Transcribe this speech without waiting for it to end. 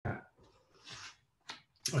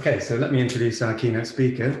Okay, so let me introduce our keynote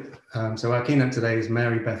speaker. So our keynote today is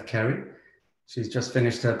Beth Kery. She's just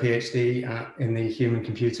finished her PhD in the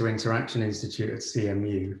Human-Computer Interaction Institute at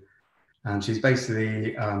CMU. And she's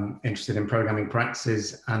basically interested in programming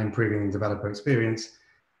practices and improving developer experience.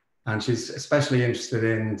 And she's especially interested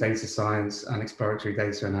in data science and exploratory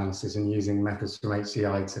data analysis and using methods from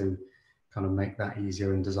HCI to kind of make that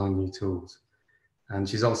easier and design new tools. And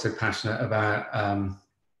she's also passionate about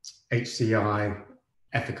HCI,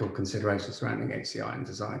 ethical considerations surrounding HCI and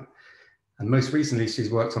design. And most recently,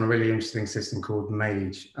 she's worked on a really interesting system called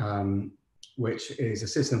Mage, which is a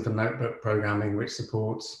system for notebook programming which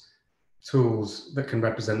supports tools that can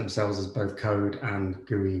represent themselves as both code and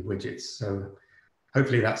GUI widgets. So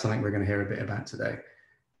hopefully that's something we're going to hear a bit about today.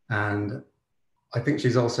 And I think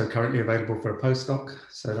she's also currently available for a postdoc.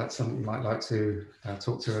 So that's something you might like to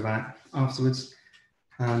talk to her about afterwards.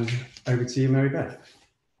 And over to you, Beth.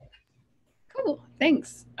 Cool,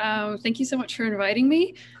 thanks. Thank you so much for inviting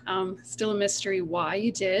me. Still a mystery why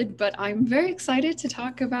you did, but I'm very excited to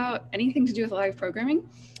talk about anything to do with live programming.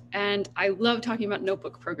 And I love talking about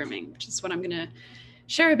notebook programming, which is what I'm going to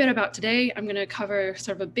share a bit about today. I'm going to cover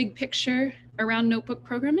sort of a big picture around notebook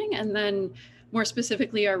programming, and then more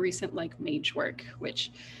specifically our recent mage work,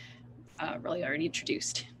 which really already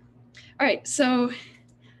introduced. All right, so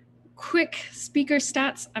quick speaker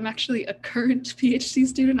stats. I'm actually a current PhD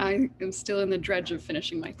student. I am still in the dredge of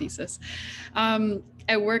finishing my thesis.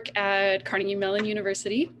 I work at Carnegie Mellon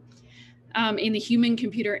University in the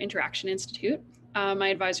Human-Computer Interaction Institute. My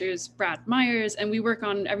advisor is Brad Myers, and we work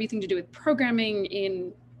on everything to do with programming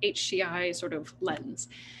in HCI sort of lens.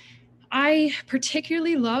 I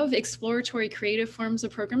particularly love exploratory creative forms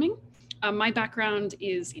of programming. My background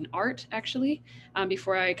is in art, actually,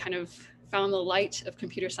 before I kind of found the light of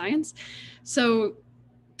computer science. So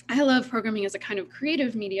I love programming as a kind of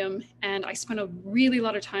creative medium, and I spent a really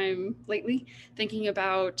lot of time lately thinking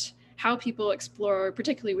about how people explore,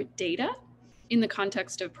 particularly with data, in the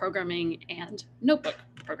context of programming and notebook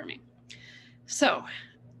programming. So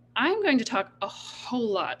I'm going to talk a whole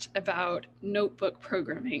lot about notebook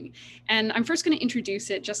programming, and I'm first going to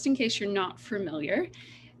introduce it just in case you're not familiar.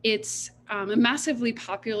 It's a massively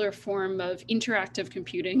popular form of interactive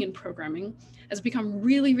computing and programming, has become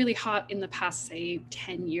really, really hot in the past, say,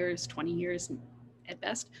 10 years, 20 years at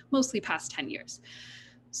best, mostly past 10 years.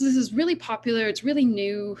 So this is really popular. It's really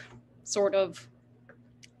new, sort of.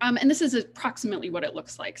 And this is approximately what it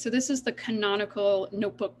looks like. So this is the canonical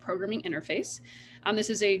notebook programming interface. This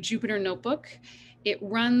is a Jupyter Notebook. It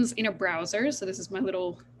runs in a browser. So this is my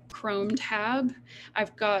little Chrome tab.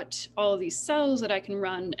 I've got all of these cells that I can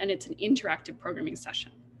run, and it's an interactive programming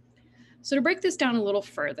session. So to break this down a little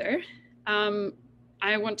further,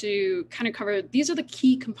 I want to kind of cover, these are the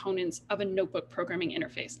key components of a notebook programming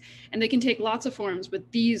interface. And they can take lots of forms,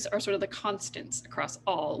 but these are sort of the constants across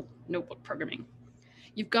all notebook programming.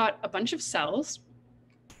 You've got a bunch of cells.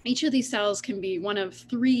 Each of these cells can be one of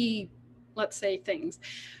three, let's say, things.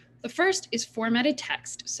 The first is formatted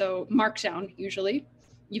text, so markdown usually.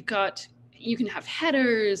 You can have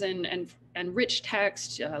headers and rich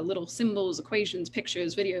text, little symbols, equations,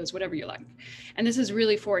 pictures, videos, whatever you like. And this is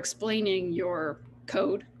really for explaining your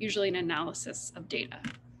code, usually an analysis of data.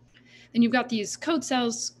 Then you've got these code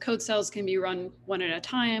cells. Code cells can be run one at a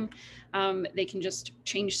time. They can just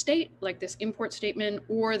change state, like this import statement,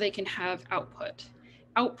 or they can have output.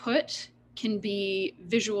 Output can be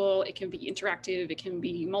visual, it can be interactive, it can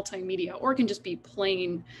be multimedia, or it can just be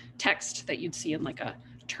plain text that you'd see in like a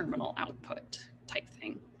terminal output type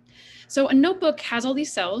thing. So a notebook has all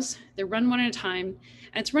these cells, they're run one at a time,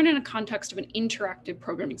 and it's run in a context of an interactive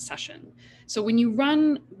programming session. So when you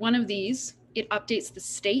run one of these, it updates the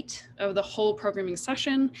state of the whole programming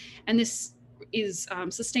session, and this is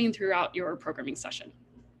sustained throughout your programming session.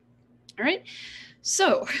 All right,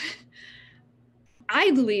 so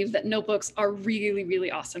I believe that notebooks are really,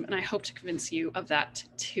 really awesome, and I hope to convince you of that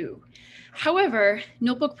too. However,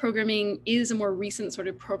 notebook programming is a more recent sort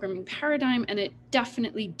of programming paradigm, and it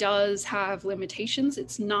definitely does have limitations.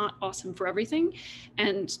 It's not awesome for everything,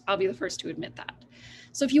 and I'll be the first to admit that.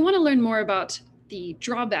 So if you want to learn more about the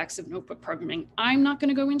drawbacks of notebook programming, I'm not going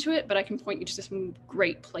to go into it, but I can point you to some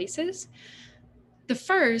great places. The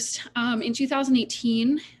first, in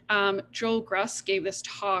 2018, Joel Gruss gave this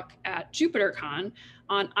talk at JupyterCon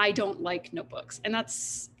on I don't like notebooks. And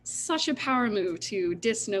that's such a power move to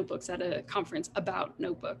diss notebooks at a conference about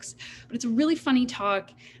notebooks. But it's a really funny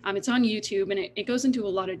talk. It's on YouTube, and it goes into a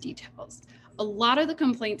lot of details. A lot of the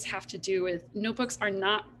complaints have to do with notebooks are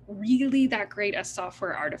not really that great as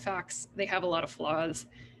software artifacts. They have a lot of flaws.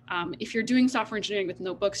 If you're doing software engineering with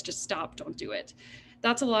notebooks, just stop, don't do it.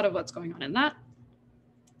 That's a lot of what's going on in that.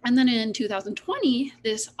 And then in 2020,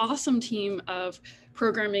 this awesome team of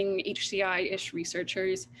programming HCI-ish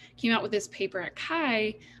researchers came out with this paper at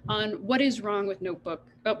Chi on what is wrong with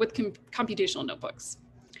computational notebooks.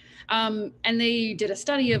 And they did a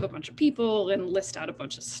study of a bunch of people and list out a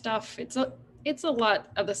bunch of stuff. It's a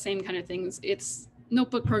lot of the same kind of things.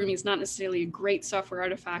 Notebook programming is not necessarily a great software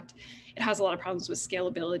artifact. It has a lot of problems with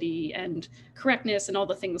scalability and correctness and all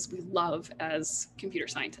the things we love as computer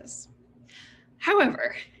scientists.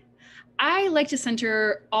 However, I like to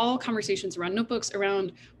center all conversations around notebooks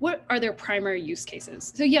around what are their primary use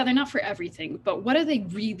cases. So yeah, they're not for everything, but what are they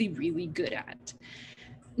really, really good at?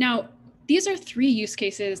 Now, these are 3 use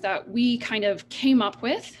cases that we kind of came up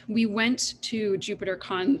with. We went to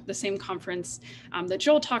JupyterCon, the same conference that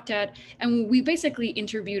Joel talked at, and we basically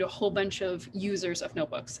interviewed a whole bunch of users of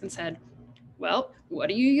notebooks and said, well, what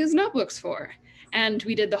do you use notebooks for? And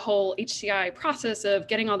we did the whole HCI process of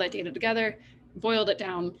getting all that data together, boiled it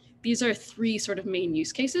down. These are 3 sort of main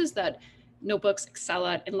use cases that notebooks excel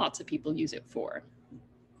at and lots of people use it for.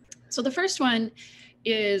 So the first one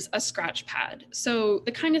is a scratch pad. So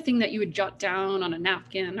the kind of thing that you would jot down on a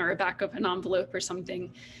napkin or a back of an envelope or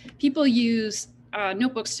something. People use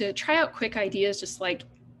notebooks to try out quick ideas, just like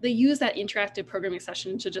they use that interactive programming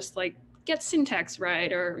session to just like get syntax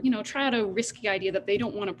right, or try out a risky idea that they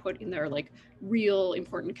don't want to put in their like real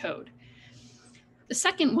important code. The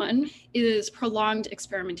second one is prolonged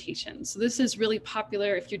experimentation. So this is really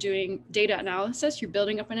popular if you're doing data analysis, you're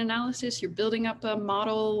building up an analysis, you're building up a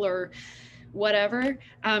model or whatever.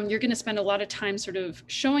 You're going to spend a lot of time sort of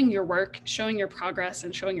showing your work, showing your progress,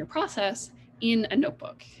 and showing your process in a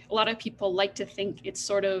notebook. A lot of people like to think it's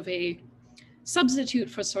sort of a substitute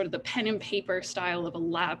for sort of the pen and paper style of a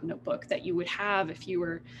lab notebook that you would have if you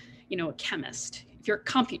were, a chemist. If you're a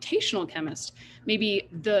computational chemist, maybe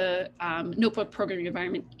the notebook programming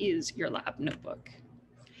environment is your lab notebook.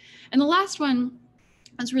 And the last one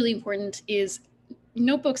that's really important is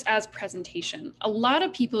notebooks as presentation. A lot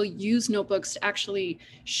of people use notebooks to actually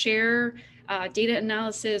share data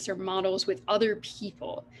analysis or models with other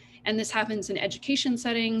people. And this happens in education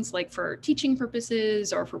settings, like for teaching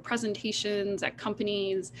purposes or for presentations at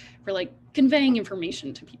companies, for like conveying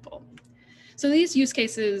information to people. So these use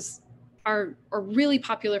cases are really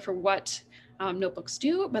popular for what notebooks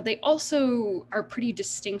do, but they also are pretty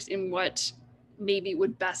distinct in what maybe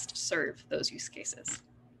would best serve those use cases.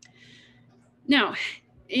 Now,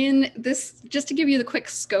 in this, just to give you the quick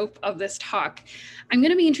scope of this talk, I'm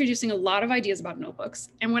going to be introducing a lot of ideas about notebooks.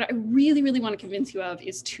 And what I really, really want to convince you of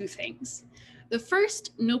is 2 things. The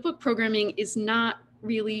first, notebook programming is not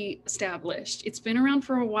really established. It's been around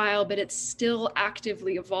for a while, but it's still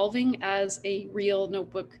actively evolving as a real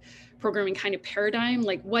notebook programming kind of paradigm.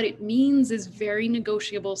 Like what it means is very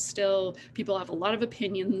negotiable still. People have a lot of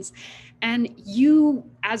opinions. And you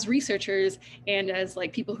as researchers and as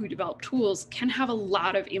like people who develop tools can have a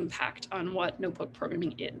lot of impact on what notebook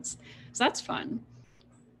programming is. So that's fun.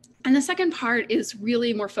 And the second part is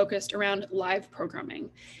really more focused around live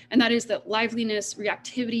programming. And that is that liveliness,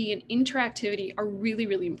 reactivity, and interactivity are really,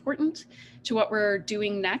 really important to what we're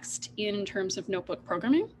doing next in terms of notebook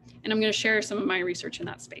programming. And I'm going to share some of my research in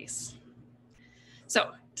that space.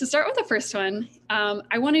 So to start with the first one,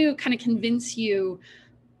 I want to kind of convince you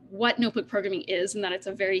what notebook programming is and that it's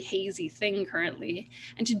a very hazy thing currently.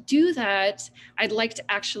 And to do that, I'd like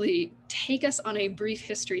to actually take us on a brief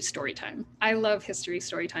history story time. I love history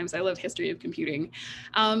story times. I love history of computing.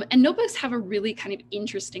 And notebooks have a really kind of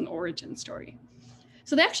interesting origin story.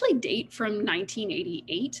 So they actually date from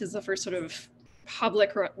 1988 is the first sort of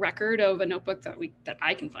public record of a notebook that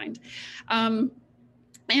I can find.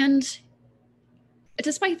 And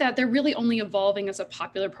despite that, they're really only evolving as a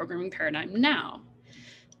popular programming paradigm now.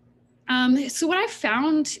 So what I've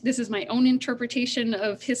found, this is my own interpretation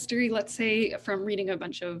of history, let's say, from reading a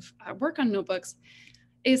bunch of work on notebooks,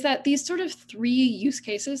 is that these sort of 3 use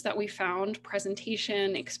cases that we found,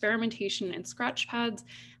 presentation, experimentation, and scratch pads,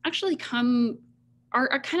 actually are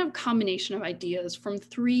a kind of combination of ideas from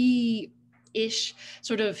 3-ish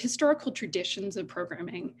sort of historical traditions of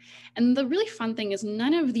programming. And the really fun thing is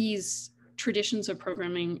none of these traditions of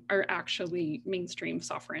programming are actually mainstream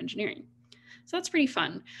software engineering. So that's pretty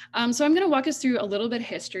fun. So I'm going to walk us through a little bit of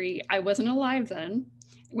history. I wasn't alive then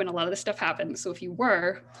when a lot of this stuff happened. So if you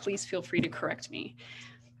were, please feel free to correct me.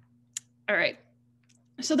 All right.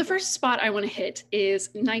 So the first spot I want to hit is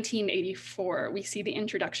 1984. We see the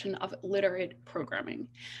introduction of literate programming.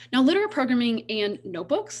 Now, literate programming and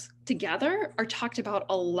notebooks together are talked about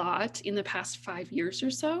a lot in the past 5 years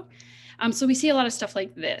or so. So we see a lot of stuff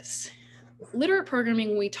like this. literate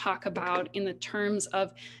programming we talk about in the terms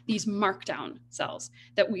of these markdown cells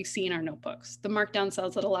that we see in our notebooks, the markdown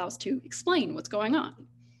cells that allow us to explain what's going on.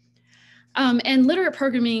 And literate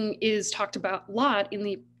programming is talked about a lot in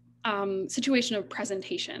the situation of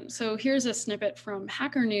presentation. So here's a snippet from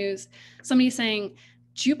Hacker News, somebody saying,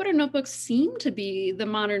 Jupyter Notebooks seem to be the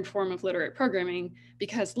modern form of literate programming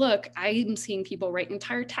because look, I'm seeing people write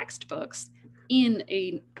entire textbooks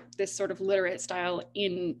in this sort of literate style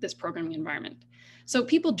in this programming environment. So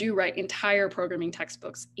people do write entire programming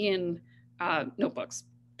textbooks in notebooks.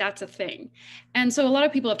 That's a thing. And so a lot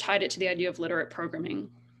of people have tied it to the idea of literate programming.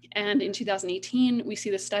 And in 2018, we see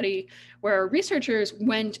the study where researchers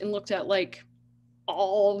went and looked at like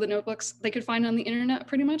all the notebooks they could find on the internet,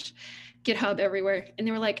 pretty much, GitHub everywhere. And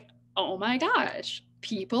they were like, oh my gosh,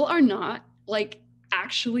 people are not like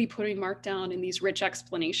actually putting markdown in these rich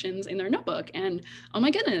explanations in their notebook. And oh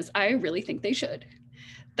my goodness, I really think they should.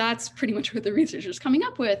 That's pretty much what the researchers coming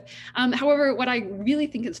up with. However, what I really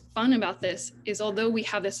think is fun about this is although we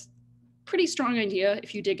have this pretty strong idea,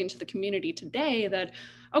 if you dig into the community today, that,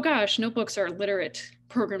 oh gosh, notebooks are literate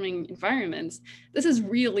programming environments, this is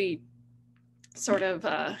really sort of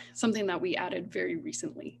something that we added very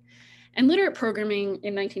recently. And literate programming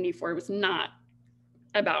in 1984 was not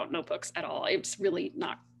about notebooks at all. It's really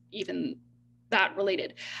not even that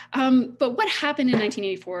related. But what happened in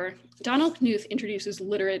 1984, Donald Knuth introduces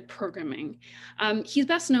literate programming. He's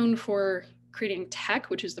best known for creating TeX,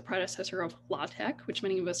 which is the predecessor of LaTeX, which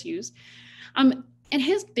many of us use. And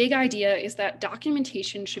his big idea is that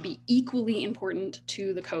documentation should be equally important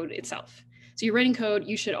to the code itself. So you're writing code,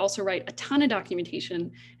 you should also write a ton of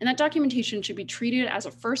documentation, and that documentation should be treated as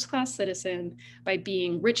a first-class citizen by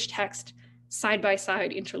being rich text,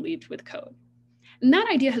 side-by-side interleaved with code. And that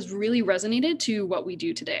idea has really resonated to what we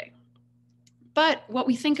do today. But what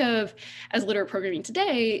we think of as literate programming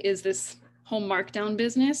today is this whole markdown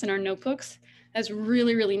business in our notebooks. That's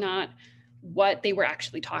really, really not what they were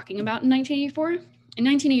actually talking about in 1984. In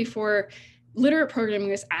 1984, literate programming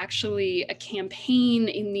was actually a campaign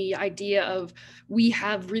in the idea of we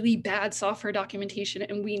have really bad software documentation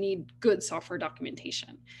and we need good software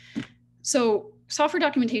documentation. So software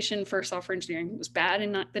documentation for software engineering was bad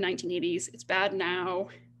in the 1980s. It's bad now.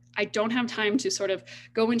 I don't have time to sort of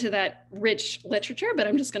go into that rich literature, but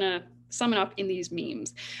I'm just going to sum it up in these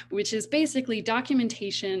memes, which is basically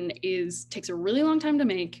documentation takes a really long time to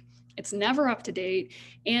make. It's never up to date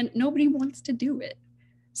and nobody wants to do it.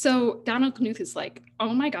 So Donald Knuth is like,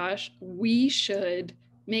 oh my gosh, we should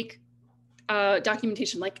make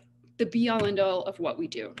documentation like the be all end all of what we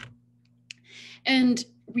do. And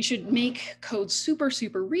we should make code super,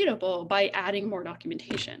 super readable by adding more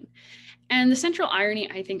documentation. And the central irony,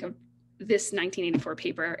 I think, of this 1984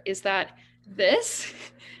 paper is that this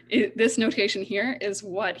notation here is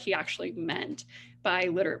what he actually meant by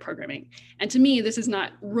literate programming. And to me, this is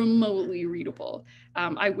not remotely readable.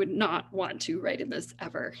 I would not want to write in this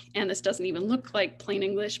ever. And this doesn't even look like plain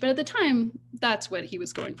English, but at the time, that's what he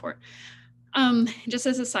was going for. Just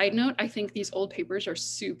as a side note, I think these old papers are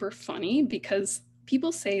super funny because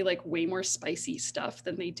people say like way more spicy stuff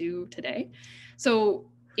than they do today. So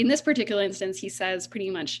in this particular instance, he says pretty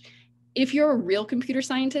much, if you're a real computer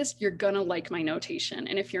scientist, you're gonna like my notation.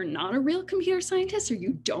 And if you're not a real computer scientist or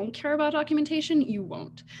you don't care about documentation, you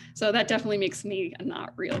won't. So that definitely makes me a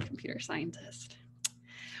not real computer scientist.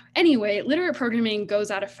 Anyway, literate programming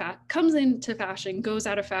comes into fashion, goes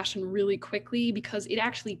out of fashion really quickly because it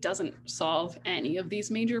actually doesn't solve any of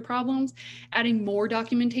these major problems. Adding more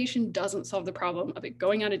documentation doesn't solve the problem of it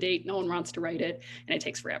going out of date, no one wants to write it, and it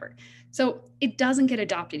takes forever. So it doesn't get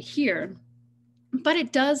adopted here, but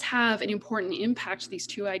it does have an important impact, these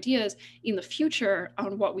two ideas, in the future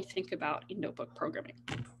on what we think about in notebook programming.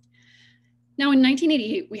 Now in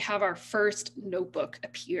 1988, we have our first notebook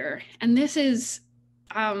appear, and this is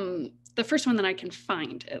the first one that I can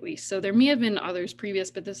find, at least. So there may have been others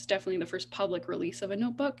previous, but this is definitely the first public release of a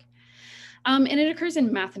notebook. And it occurs in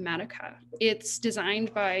Mathematica. It's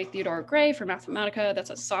designed by Theodore Gray for Mathematica. That's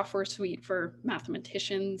a software suite for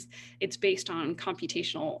mathematicians. It's based on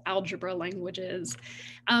computational algebra languages.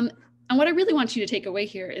 And what I really want you to take away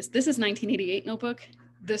here is this is 1988 notebook.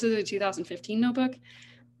 This is a 2015 notebook.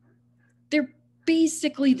 They're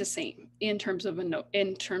basically the same in terms of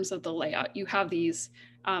the layout. You have these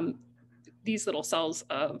little cells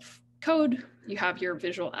of code. You have your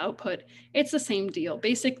visual output. It's the same deal.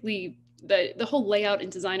 Basically, the whole layout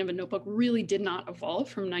and design of a notebook really did not evolve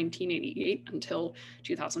from 1988 until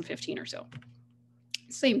 2015 or so.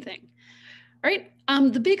 Same thing. All right.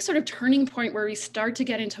 The big sort of turning point where we start to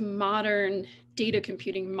get into modern data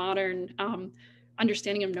computing, modern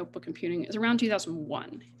understanding of notebook computing is around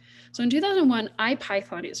 2001. So in 2001,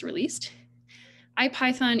 IPython is released.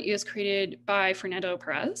 IPython is created by Fernando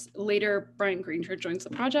Perez. Later, Brian Granger joins the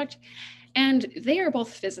project. And they are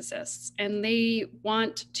both physicists, and they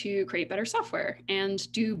want to create better software and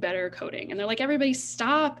do better coding. And they're like, everybody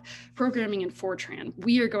stop programming in Fortran.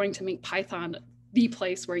 We are going to make Python the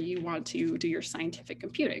place where you want to do your scientific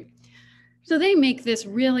computing. So they make this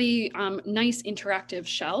really nice interactive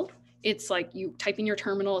shell. It's like you type in your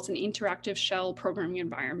terminal, it's an interactive shell programming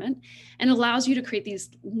environment, and allows you to create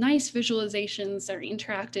these nice visualizations that are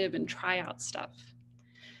interactive and try out stuff.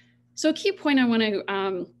 So a key point I want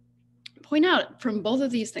to point out from both of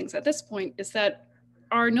these things at this point is that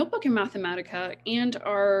our notebook in Mathematica and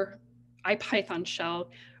our IPython shell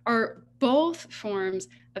are both forms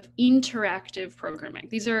of interactive programming.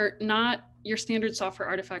 These are not your standard software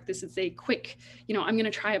artifact. This is a quick, I'm going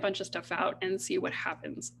to try a bunch of stuff out and see what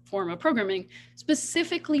happens form of programming,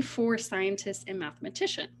 specifically for scientists and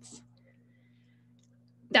mathematicians.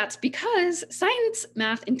 That's because science,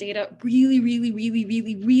 math, and data really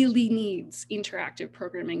needs interactive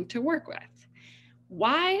programming to work with.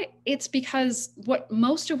 Why? It's because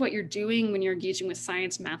most of what you're doing when you're engaging with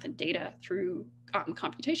science, math, and data through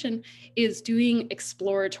computation is doing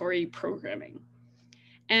exploratory programming.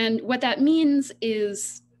 And what that means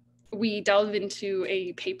is we delve into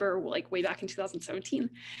a paper like way back in 2017.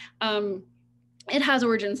 It has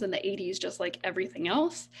origins in the 80s, just like everything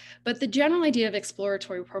else. But the general idea of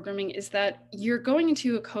exploratory programming is that you're going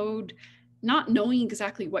into a code not knowing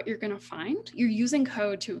exactly what you're going to find. You're using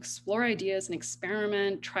code to explore ideas and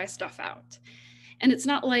experiment, try stuff out. And it's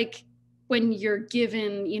not like when you're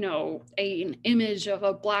given, an image of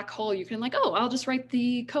a black hole, you can I'll just write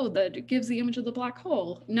the code that gives the image of the black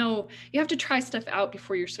hole. No, you have to try stuff out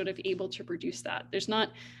before you're sort of able to produce that. There's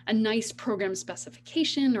not a nice program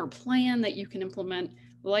specification or plan that you can implement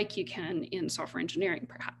like you can in software engineering,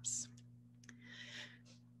 perhaps.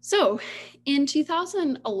 So in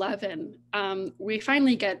 2011, we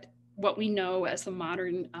finally get what we know as the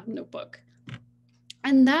modern notebook.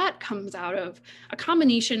 And that comes out of a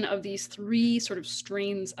combination of these three sort of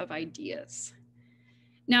strains of ideas.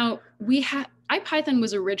 Now, IPython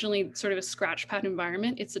was originally sort of a scratchpad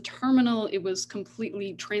environment. It's a terminal. It was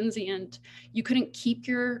completely transient. You couldn't keep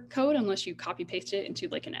your code unless you copy pasted it into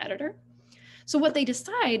like an editor. So what they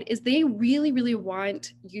decide is they really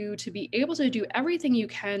want you to be able to do everything you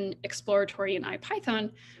can exploratory in IPython,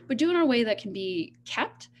 but do it in a way that can be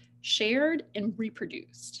kept, shared, and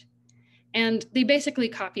reproduced. And they basically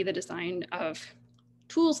copy the design of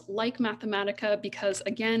tools like Mathematica because,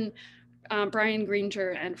 again, Brian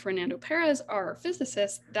Granger and Fernando Perez are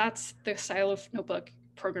physicists. That's the style of notebook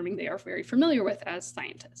programming they are very familiar with as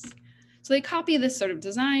scientists. So they copy this sort of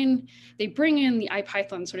design. They bring in the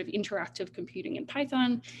IPython sort of interactive computing in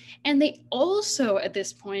Python. And they also, at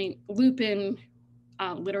this point, loop in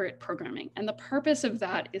literate programming. And the purpose of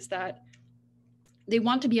that is that they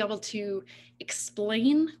want to be able to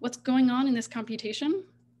explain what's going on in this computation.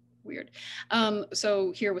 Weird.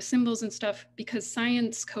 So here with symbols and stuff, because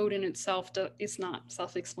science code in itself is not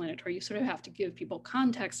self-explanatory. You sort of have to give people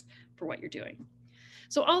context for what you're doing.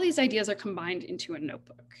 So all these ideas are combined into a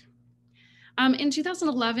notebook. In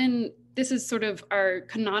 2011, this is sort of our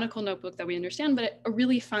canonical notebook that we understand, but a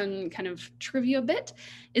really fun kind of trivia bit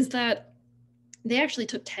is that they actually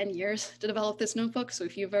took 10 years to develop this notebook. So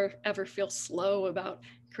if you ever feel slow about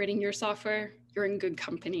creating your software, you're in good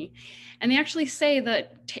company. And they actually say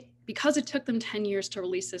that because it took them 10 years to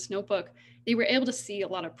release this notebook, they were able to see a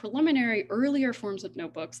lot of preliminary earlier forms of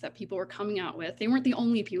notebooks that people were coming out with. They weren't the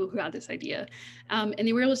only people who had this idea. And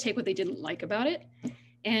they were able to take what they didn't like about it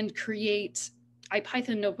and create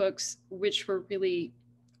IPython notebooks, which were really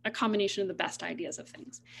a combination of the best ideas of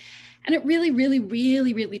things. And it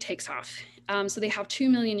really takes off. So they have 2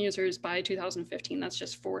 million users by 2015. That's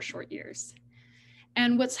just 4 short years.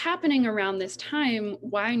 And what's happening around this time,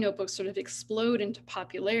 why notebooks sort of explode into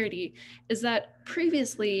popularity, is that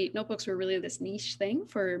previously notebooks were really this niche thing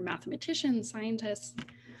for mathematicians, scientists.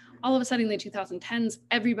 All of a sudden in the 2010s,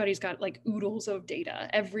 everybody's got like oodles of data.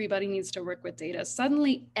 Everybody needs to work with data.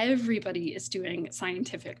 Suddenly, everybody is doing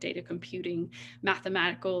scientific data computing,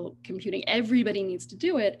 mathematical computing. Everybody needs to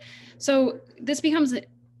do it. So this becomes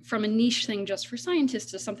from a niche thing just for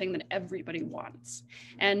scientists to something that everybody wants.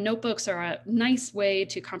 And notebooks are a nice way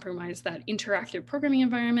to compromise that interactive programming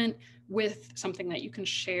environment with something that you can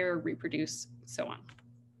share, reproduce, so on.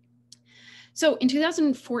 So in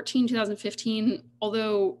 2014, 2015,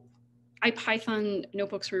 although IPython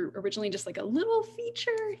notebooks were originally just like a little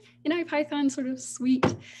feature in IPython sort of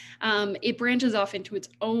suite, it branches off into its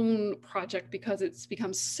own project because it's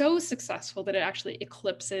become so successful that it actually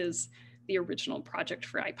eclipses the original project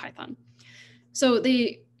for IPython. So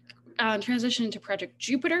they transitioned to Project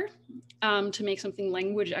Jupyter to make something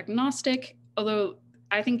language agnostic, although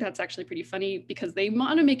I think that's actually pretty funny because they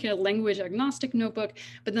want to make a language agnostic notebook,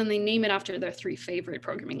 but then they name it after their 3 favorite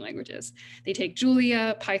programming languages. They take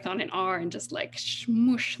Julia, Python, and R and just like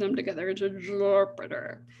smush them together into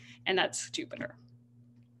Jupyter, and that's Jupyter.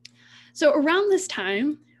 So around this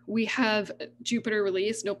time, we have Jupyter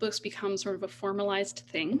release. Notebooks become sort of a formalized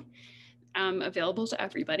thing available to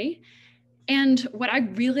everybody. And what I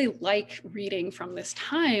really like reading from this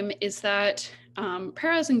time is that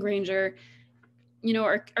Perez and Granger, you know,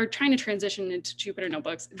 are trying to transition into Jupyter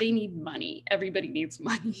Notebooks. They need money. Everybody needs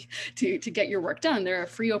money to get your work done. They're a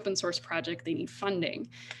free open source project. They need funding.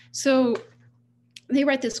 So they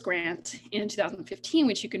write this grant in 2015,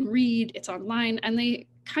 which you can read. It's online. And they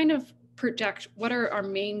kind of project what are our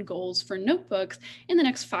main goals for notebooks in the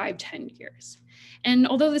next 5-10 years. And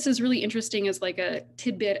although this is really interesting as like a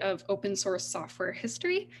tidbit of open source software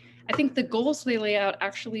history, I think the goals they lay out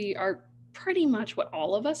actually are pretty much what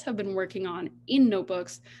all of us have been working on in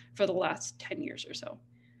notebooks for the last 10 years or so.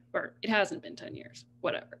 Or it hasn't been 10 years,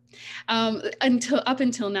 whatever. Up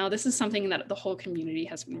until now, this is something that the whole community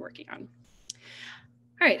has been working on.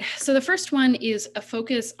 All right, so the first one is a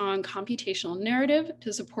focus on computational narrative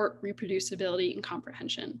to support reproducibility and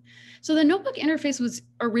comprehension. So the notebook interface was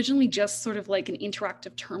originally just sort of like an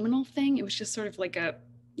interactive terminal thing. It was just sort of like a,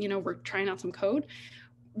 you know, we're trying out some code.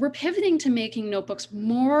 We're pivoting to making notebooks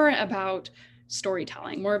more about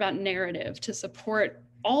storytelling, more about narrative to support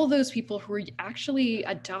all those people who are actually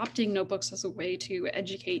adopting notebooks as a way to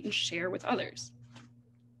educate and share with others.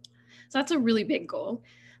 So that's a really big goal.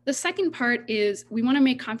 The second part is we want to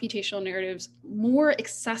make computational narratives more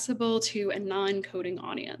accessible to a non-coding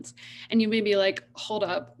audience. And you may be like, hold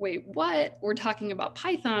up, wait, what? We're talking about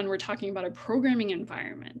Python, we're talking about a programming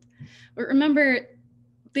environment. But remember,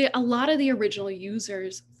 a lot of the original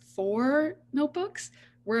users for notebooks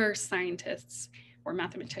were scientists or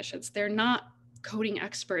mathematicians. They're not coding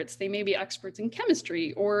experts. They may be experts in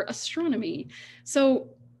chemistry or astronomy. So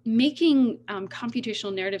making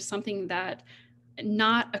computational narrative something that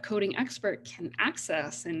not a coding expert can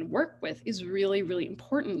access and work with is really, really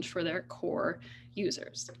important for their core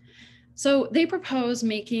users. So they propose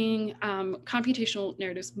making computational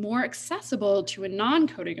narratives more accessible to a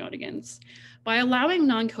non-coding audience by allowing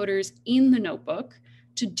non-coders in the notebook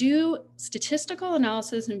to do statistical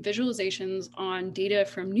analysis and visualizations on data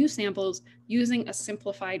from new samples using a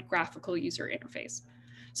simplified graphical user interface.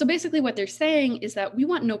 So basically what they're saying is that we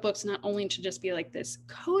want notebooks not only to just be like this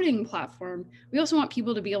coding platform, we also want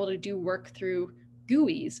people to be able to do work through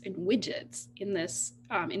GUIs and widgets in this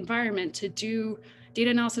environment to do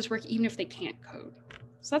data analysis work, even if they can't code.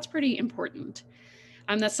 So that's pretty important.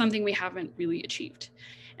 That's something we haven't really achieved.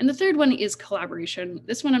 And the third one is collaboration.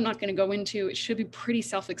 This one I'm not going to go into. It should be pretty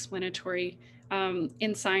self-explanatory.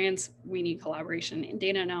 In science, we need collaboration. In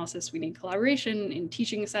data analysis, we need collaboration. In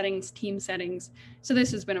teaching settings, team settings. So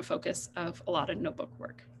this has been a focus of a lot of notebook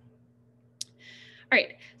work. All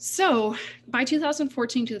right, so by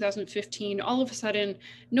 2014, 2015, all of a sudden,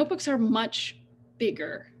 notebooks are much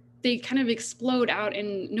bigger. They kind of explode out,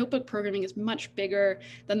 and notebook programming is much bigger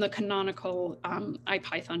than the canonical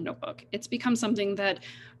IPython notebook. It's become something that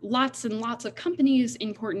lots and lots of companies,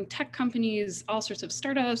 important tech companies, all sorts of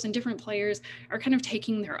startups and different players are kind of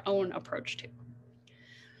taking their own approach to.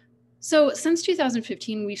 So since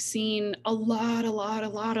 2015, we've seen a lot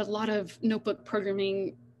of notebook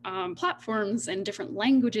programming platforms and different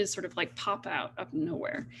languages sort of like pop out of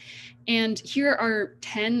nowhere. And here are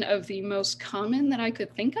 10 of the most common that I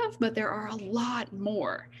could think of, but there are a lot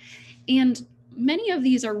more. And many of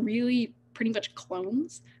these are really pretty much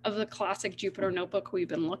clones of the classic Jupyter notebook we've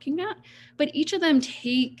been looking at, but each of them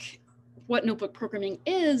take what notebook programming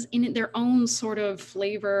is in their own sort of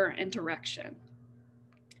flavor and direction.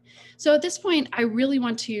 So at this point, I really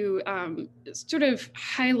want to sort of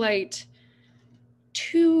highlight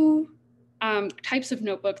 2 types of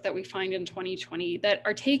notebook that we find in 2020 that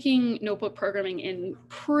are taking notebook programming in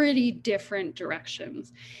pretty different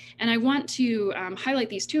directions. And I want to highlight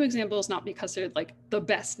these 2 examples, not because they're like the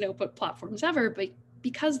best notebook platforms ever, but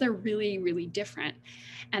because they're really, really different.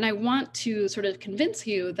 And I want to sort of convince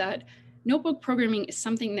you that notebook programming is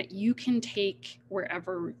something that you can take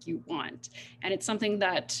wherever you want. And it's something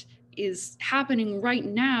that is happening right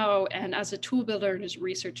now. And as a tool builder and as a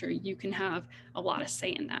researcher, you can have a lot of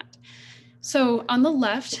say in that. So on the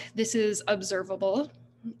left, this is Observable.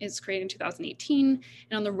 It's created in 2018.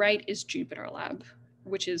 And on the right is Jupyter Lab.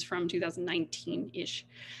 which is from 2019-ish.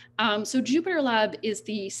 So Jupyter Lab is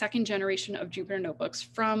the second generation of Jupyter Notebooks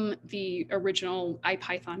from the original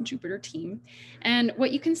IPython Jupyter team. And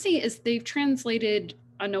what you can see is they've translated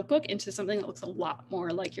a notebook into something that looks a lot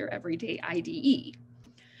more like your everyday IDE.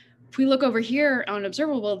 If we look over here on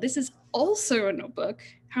Observable, this is also a notebook.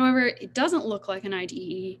 However, it doesn't look like an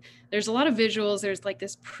IDE. There's a lot of visuals. There's like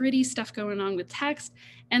this pretty stuff going on with text,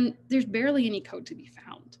 and there's barely any code to be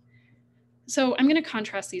found. So I'm going to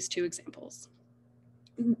contrast these two examples.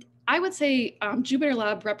 I would say Jupyter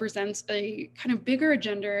Lab represents a kind of bigger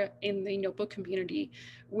agenda in the notebook community,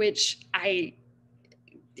 which I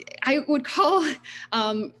would call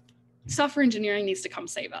software engineering needs to come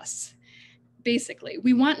save us. Basically,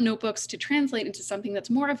 we want notebooks to translate into something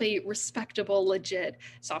that's more of a respectable, legit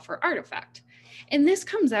software artifact. And this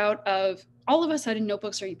comes out of all of a sudden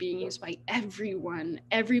notebooks are being used by everyone.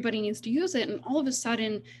 Everybody needs to use it. And all of a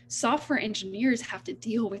sudden, software engineers have to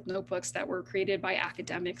deal with notebooks that were created by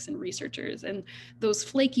academics and researchers and those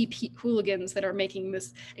flaky hooligans that are making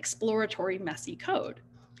this exploratory, messy code.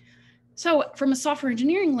 So from a software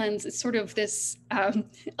engineering lens, it's sort of this a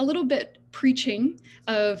little bit preaching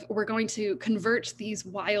of we're going to convert these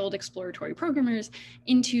wild exploratory programmers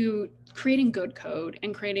into creating good code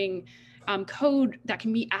and creating code that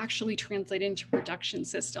can be actually translated into production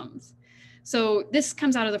systems. So this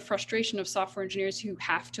comes out of the frustration of software engineers who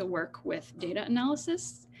have to work with data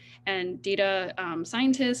analysis and data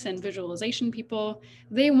scientists and visualization people.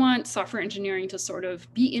 They want software engineering to sort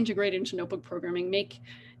of be integrated into notebook programming, make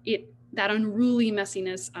it that unruly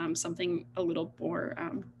messiness something a little more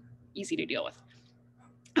easy to deal with.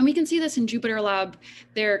 And we can see this in Jupyter Lab.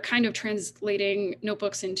 They're kind of translating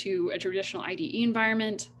notebooks into a traditional IDE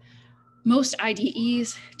environment. Most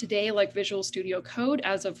IDEs today, like Visual Studio Code,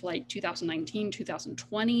 as of like 2019,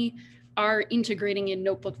 2020, are integrating in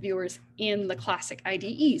notebook viewers in the classic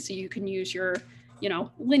IDE. So you can use your,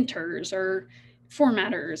 linters or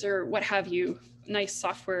formatters or what have you, nice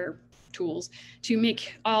software tools to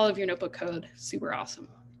make all of your notebook code super awesome.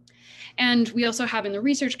 And we also have in the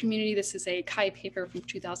research community, this is a Kai paper from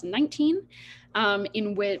 2019,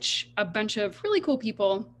 in which a bunch of really cool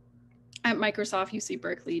people at Microsoft, UC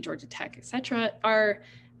Berkeley, Georgia Tech, et cetera, are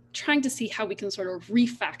trying to see how we can sort of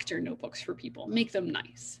refactor notebooks for people, make them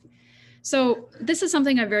nice. So this is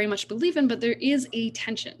something I very much believe in, but there is a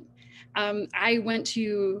tension. I went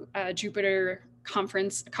to a Jupyter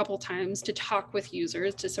conference a couple times to talk with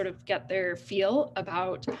users to sort of get their feel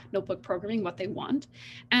about notebook programming, what they want.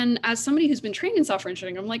 And as somebody who's been trained in software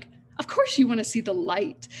engineering, I'm like, of course you want to see the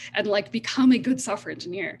light and like become a good software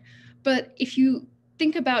engineer. But if you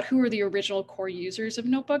think about who are the original core users of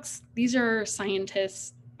notebooks, these are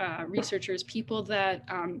scientists, researchers, people that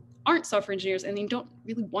aren't software engineers and they don't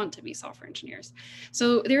really want to be software engineers.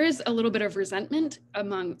 So there is a little bit of resentment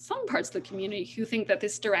among some parts of the community who think that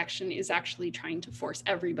this direction is actually trying to force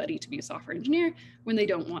everybody to be a software engineer when they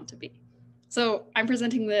don't want to be. So I'm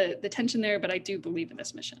presenting the tension there, but I do believe in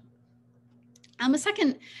this mission. A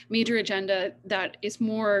second major agenda that is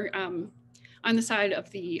more on the side of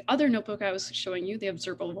the other notebook I was showing you, the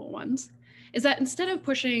observable ones, is that instead of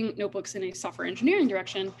pushing notebooks in a software engineering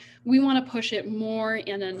direction, we want to push it more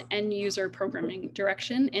in an end user programming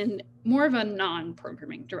direction and more of a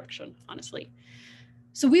non-programming direction, honestly.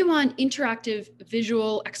 So we want interactive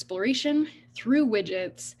visual exploration through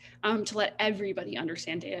widgets to let everybody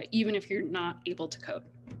understand data, even if you're not able to code.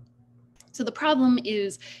 So the problem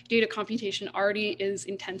is data computation already is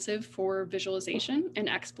intensive for visualization and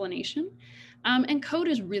explanation. And code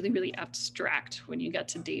is really, really abstract when you get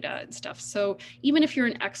to data and stuff. So even if you're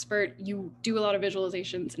an expert, you do a lot of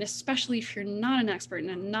visualizations, and especially if you're not an expert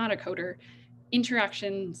and not a coder,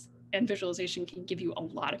 interactions and visualization can give you a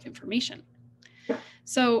lot of information.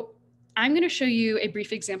 So I'm going to show you a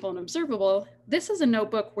brief example in Observable. This is a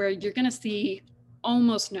notebook where you're going to see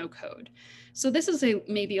almost no code. So this is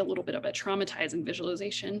maybe a little bit of a traumatizing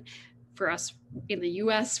visualization for us in the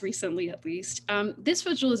US recently, at least. This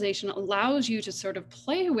visualization allows you to sort of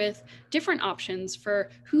play with different options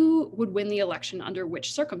for who would win the election under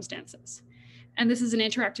which circumstances. And this is an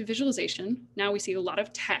interactive visualization. Now we see a lot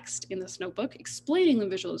of text in this notebook explaining the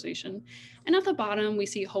visualization. And at the bottom, we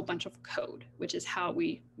see a whole bunch of code, which is how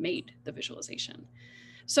we made the visualization.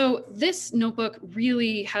 So this notebook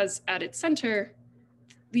really has at its center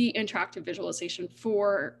the interactive visualization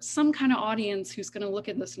for some kind of audience who's going to look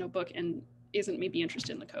at this notebook and isn't maybe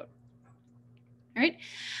interested in the code. All right.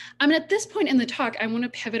 At this point in the talk, I want to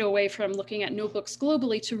pivot away from looking at notebooks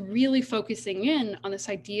globally to really focusing in on this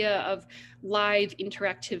idea of live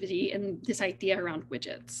interactivity and this idea around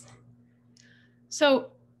widgets.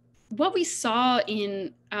 So what we saw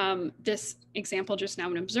in this example just now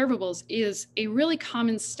in Observables is a really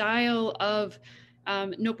common style of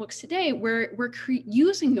notebooks today, where we're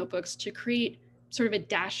using notebooks to create sort of a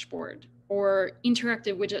dashboard or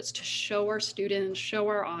interactive widgets to show our students, show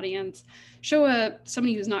our audience, show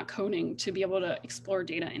somebody who's not coding to be able to explore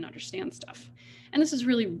data and understand stuff. And this is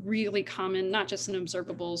really, really common, not just in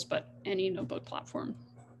Observables, but any notebook platform.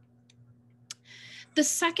 The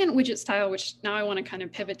second widget style, which now I want to kind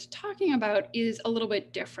of pivot to talking about, is a little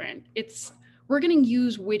bit different. We're going to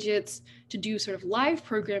use widgets to do sort of live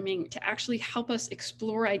programming to actually help us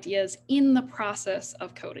explore ideas in the process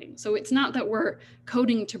of coding. So it's not that we're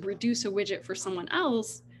coding to produce a widget for someone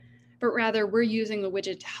else, but rather we're using the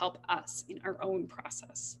widget to help us in our own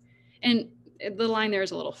process. And the line there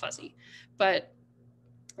is a little fuzzy, but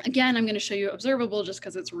again, I'm going to show you Observable just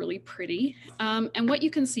because it's really pretty. And what you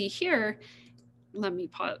can see here, let me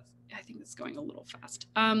pause. I think it's going a little fast.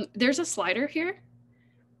 There's a slider here.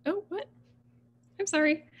 Oh, what? I'm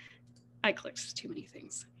sorry. I clicked too many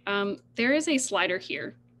things. There is a slider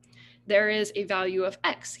here. There is a value of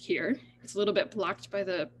X here. It's a little bit blocked by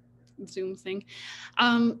the Zoom thing.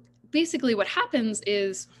 Basically what happens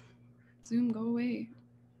is, Zoom, go away.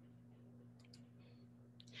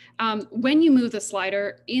 When you move the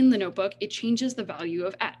slider in the notebook, it changes the value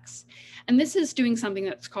of X. And this is doing something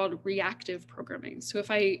that's called reactive programming. So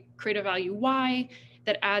if I create a value Y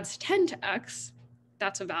that adds 10 to X,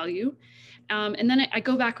 that's a value. And then I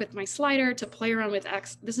go back with my slider to play around with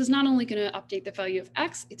X. This is not only going to update the value of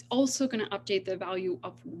X, it's also going to update the value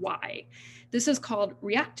of Y. This is called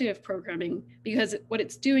reactive programming because what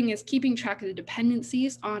it's doing is keeping track of the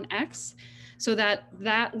dependencies on X so that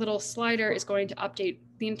that little slider is going to update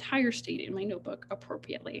the entire state in my notebook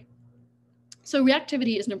appropriately. So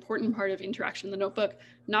reactivity is an important part of interaction in the notebook.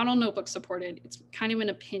 Not all notebooks support it. It's kind of an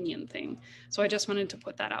opinion thing. So I just wanted to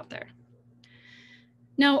put that out there.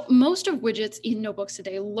 Now, most of widgets in notebooks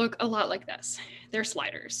today look a lot like this. They're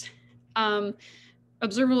sliders.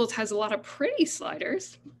 Observables has a lot of pretty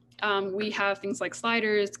sliders. We have things like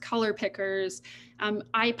sliders, color pickers,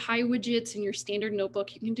 iPie widgets in your standard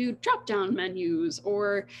notebook. You can do drop-down menus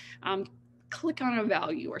or click on a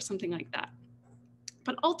value or something like that.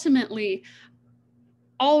 But ultimately,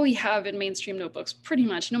 all we have in mainstream notebooks, pretty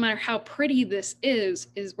much, no matter how pretty this is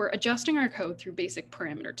we're adjusting our code through basic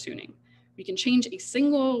parameter tuning. We can change a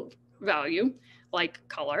single value like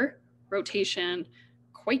color, rotation,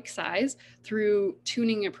 quake size through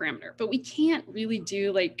tuning a parameter, but we can't really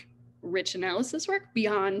do like rich analysis work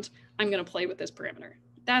beyond I'm going to play with this parameter.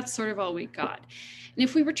 That's sort of all we got. And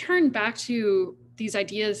if we return back to these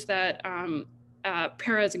ideas that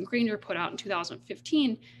Perez and Granger put out in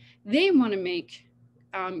 2015, they want to make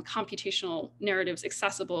computational narratives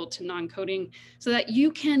accessible to non-coding so that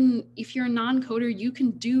you can, if you're a non-coder, you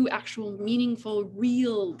can do actual meaningful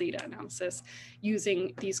real data analysis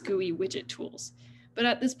using these GUI widget tools. But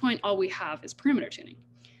at this point, all we have is parameter tuning.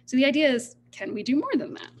 So the idea is, can we do more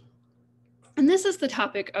than that? And this is the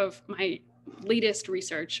topic of my latest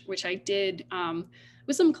research, which I did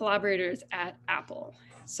with some collaborators at Apple.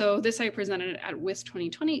 So this I presented at WIS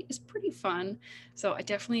 2020 is pretty fun. So I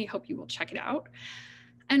definitely hope you will check it out.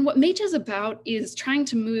 And what mage is about is trying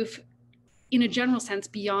to move in a general sense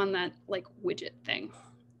beyond that like widget thing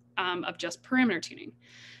of just parameter tuning.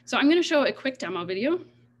 So I'm going to show a quick demo video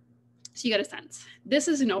so you get a sense. This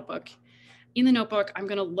is a notebook. In the notebook, I'm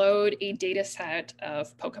going to load a data set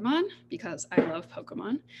of Pokemon because I love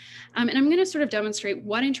Pokemon. And I'm going to sort of demonstrate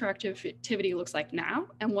what interactivity looks like now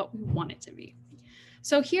and what we want it to be.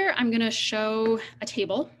 So here I'm going to show a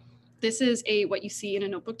table. This is what you see in a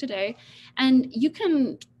notebook today. And you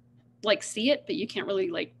can like see it, but you can't really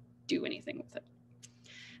like do anything with it.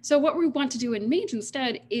 So what we want to do in Mage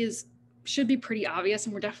instead should be pretty obvious,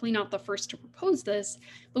 and we're definitely not the first to propose this,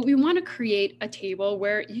 but we want to create a table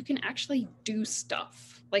where you can actually do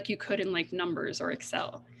stuff like you could in like Numbers or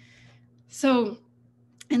Excel. So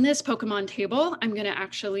in this Pokemon table, I'm going to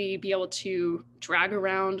actually be able to drag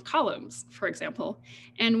around columns, for example.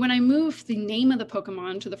 And when I move the name of the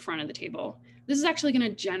Pokemon to the front of the table, this is actually going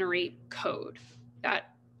to generate code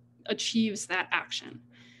that achieves that action.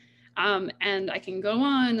 And I can go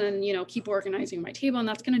on and keep organizing my table, and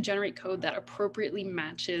that's going to generate code that appropriately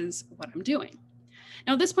matches what I'm doing.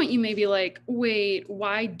 Now, at this point, you may be like, wait,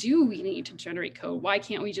 why do we need to generate code? Why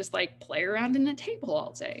can't we just like play around in a table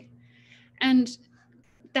all day? And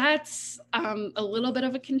that's a little bit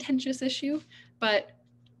of a contentious issue, but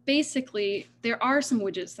basically there are some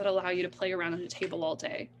widgets that allow you to play around in a table all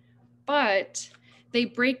day, but they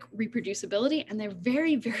break reproducibility and they're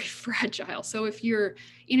very, very fragile. So if your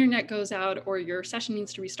internet goes out or your session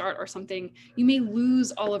needs to restart or something, you may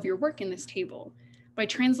lose all of your work in this table. By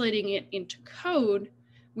translating it into code,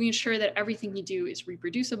 we ensure that everything you do is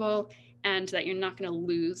reproducible and that you're not going to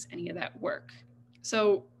lose any of that work.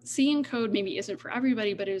 So seeing code maybe isn't for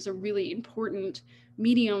everybody, but it is a really important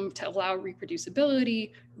medium to allow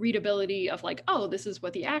reproducibility, readability of like, oh, this is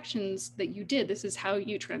what the actions that you did, this is how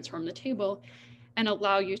you transform the table, and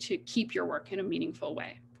allow you to keep your work in a meaningful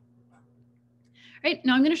way. All right,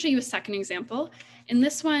 now I'm going to show you a second example. In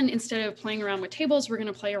this one, instead of playing around with tables, we're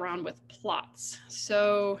going to play around with plots.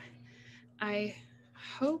 So I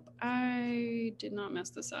hope I did not mess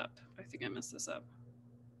this up. I think I messed this up.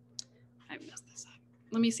 I messed this up.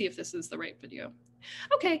 Let me see if this is the right video.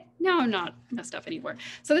 Okay, now I'm not messed up anymore.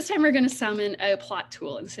 So this time we're going to summon a plot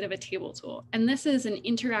tool instead of a table tool. And this is an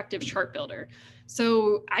interactive chart builder.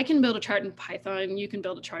 So I can build a chart in Python, you can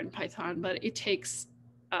build a chart in Python, but it takes,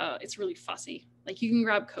 it's really fussy. Like you can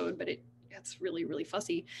grab code, but it's really, really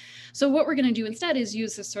fussy. So what we're going to do instead is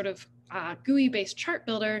use this sort of GUI-based chart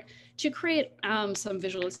builder to create some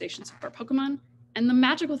visualizations of our Pokemon. And the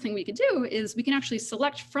magical thing we could do is we can actually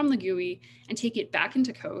select from the GUI and take it back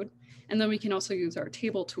into code. And then we can also use our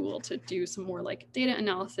table tool to do some more like data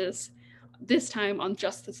analysis, this time on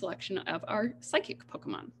just the selection of our psychic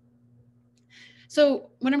Pokemon. So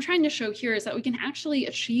what I'm trying to show here is that we can actually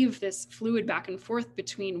achieve this fluid back and forth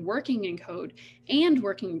between working in code and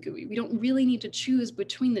working in GUI. We don't really need to choose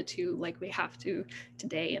between the two like we have to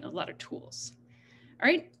today in a lot of tools. All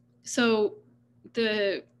right, so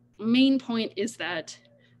the main point is that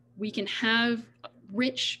we can have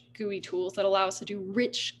rich GUI tools that allow us to do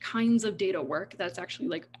rich kinds of data work that's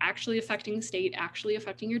actually affecting state, actually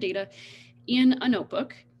affecting your data in a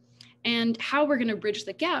notebook. And how we're going to bridge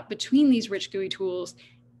the gap between these rich GUI tools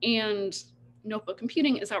and notebook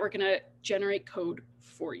computing is that we're going to generate code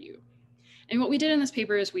for you. And what we did in this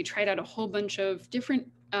paper is we tried out a whole bunch of different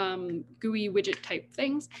GUI widget type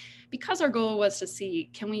things because our goal was to see,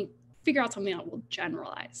 can we figure out something that will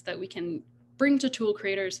generalize, that we can bring to tool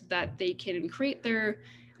creators that they can create their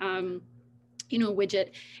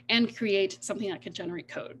widget and create something that could generate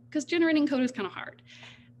code, because generating code is kind of hard.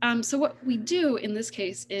 So what we do in this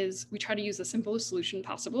case is we try to use the simplest solution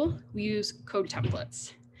possible. We use code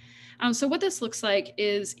templates. So what this looks like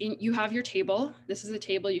is you have your table. This is a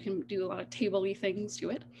table. You can do a lot of table-y things to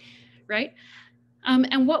it, right?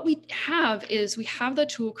 And what we have is we have the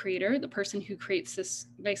tool creator, the person who creates this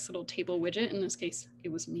nice little table widget. In this case,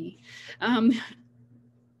 it was me.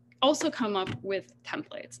 Also come up with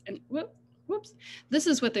templates. And whoops, this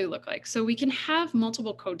is what they look like. So we can have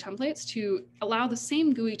multiple code templates to allow the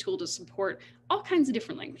same GUI tool to support all kinds of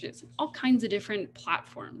different languages, all kinds of different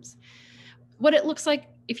platforms. What it looks like,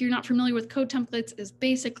 if you're not familiar with code templates, is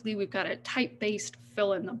basically we've got a type-based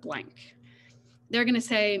fill in the blank. They're going to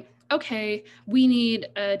say, okay, we need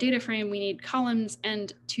a data frame, we need columns,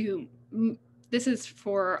 and this is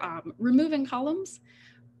for removing columns,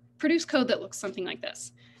 produce code that looks something like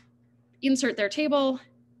this. Insert their table,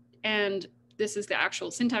 and this is the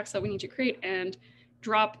actual syntax that we need to create, and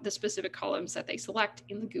drop the specific columns that they select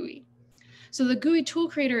in the GUI. So the GUI tool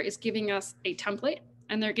creator is giving us a template,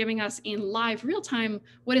 and they're giving us in live real time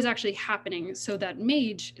what is actually happening, so that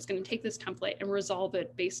Mage is going to take this template and resolve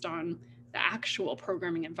it based on the actual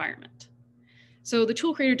programming environment. So the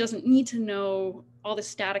tool creator doesn't need to know all the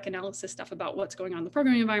static analysis stuff about what's going on in the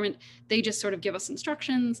programming environment. They just sort of give us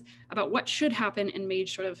instructions about what should happen, and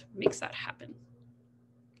Mage sort of makes that happen.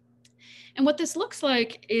 And what this looks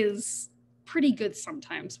like is pretty good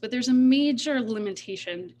sometimes, but there's a major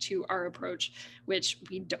limitation to our approach, which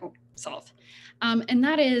we don't solve. And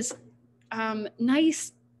that is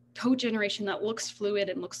nice code generation that looks fluid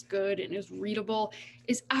and looks good and is readable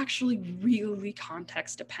is actually really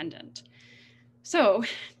context dependent. So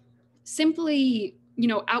simply,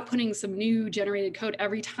 outputting some new generated code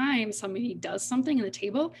every time somebody does something in the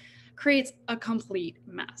table creates a complete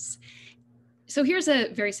mess. So here's a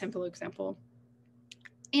very simple example.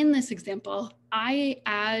 In this example, I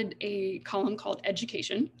add a column called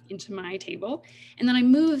education into my table, and then I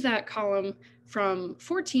move that column from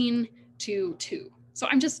 14 to 2. So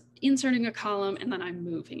I'm just inserting a column and then I'm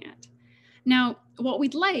moving it. Now, what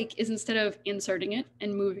we'd like is, instead of inserting it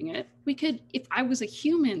and moving it, we could, if I was a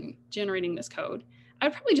human generating this code,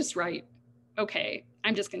 I'd probably just write, okay,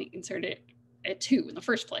 I'm just going to insert it at 2 in the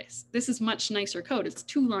first place. This is much nicer code. It's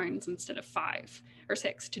 2 lines instead of 5 or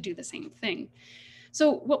 6 to do the same thing.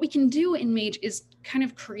 So what we can do in Mage is kind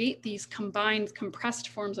of create these combined compressed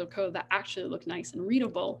forms of code that actually look nice and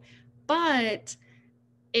readable, but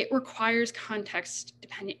it requires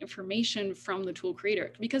context-dependent information from the tool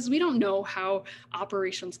creator, because we don't know how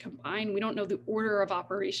operations combine. We don't know the order of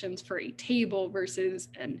operations for a table versus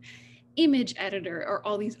an image editor or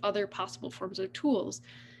all these other possible forms of tools.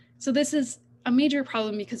 So this is a major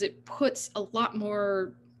problem because it puts a lot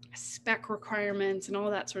more spec requirements and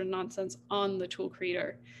all that sort of nonsense on the tool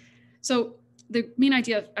creator. So the main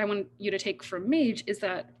idea I want you to take from Mage is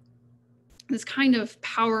that this kind of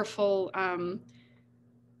powerful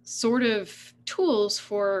sort of tools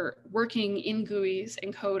for working in GUIs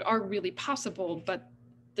and code are really possible, but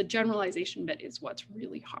the generalization bit is what's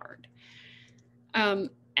really hard.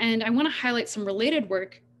 And I want to highlight some related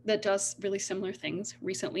work that does really similar things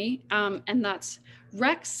recently, and that's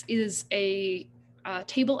Rex is a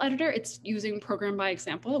table editor. It's using program by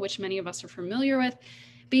example, which many of us are familiar with.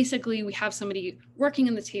 Basically, we have somebody working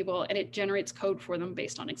in the table and it generates code for them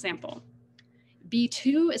based on example.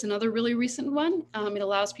 B2 is another really recent one. It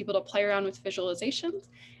allows people to play around with visualizations,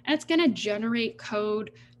 and it's going to generate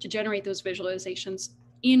code to generate those visualizations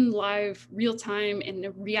in live, real time, in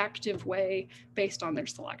a reactive way based on their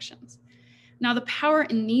selections. Now, the power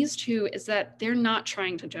in these two is that they're not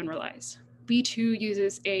trying to generalize. B2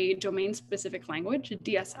 uses a domain-specific language, a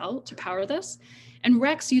DSL, to power this, and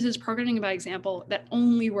Rex uses programming by example that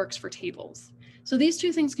only works for tables. So these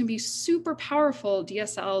two things can be super powerful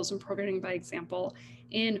DSLs and programming by example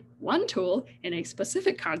in one tool in a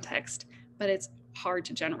specific context, but it's hard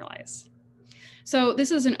to generalize. So this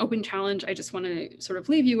is an open challenge I just want to sort of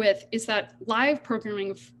leave you with, is that live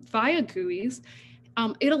programming via GUIs,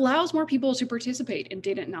 it allows more people to participate in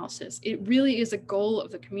data analysis. It really is a goal of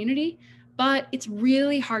the community, but it's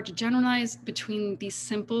really hard to generalize between the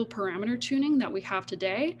simple parameter tuning that we have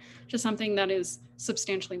today to something that is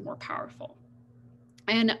substantially more powerful.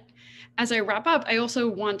 And as I wrap up, I also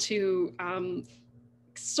want to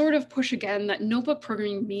sort of push again that notebook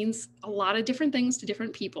programming means a lot of different things to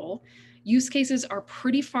different people. Use cases are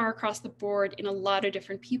pretty far across the board in a lot of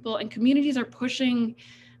different people, and communities are pushing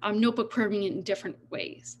notebook programming in different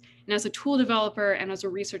ways. And as a tool developer and as a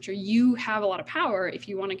researcher, you have a lot of power if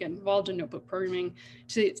you want to get involved in notebook programming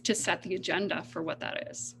to set the agenda for what that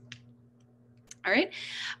is. All right.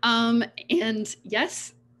 And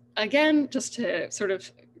yes, again, just to sort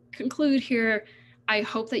of conclude here, I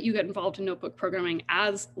hope that you get involved in notebook programming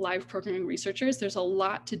as live programming researchers. There's a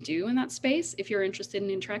lot to do in that space if you're interested in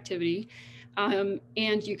interactivity,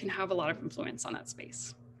 and you can have a lot of influence on that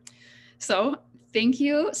space. So thank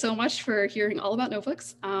you so much for hearing all about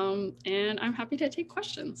notebooks, and I'm happy to take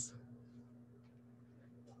questions.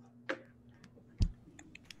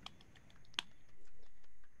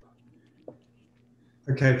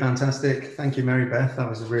 Okay, fantastic. Thank you, Mary Beth. That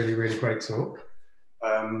was a really, really great talk.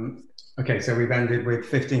 Okay, so we've ended with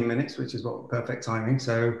 15 minutes, which is what perfect timing.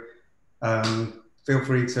 So feel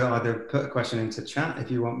free to either put a question into chat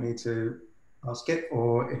if you want me to ask it,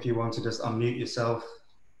 or if you want to just unmute yourself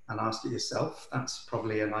and ask it yourself. That's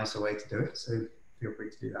probably a nicer way to do it. So feel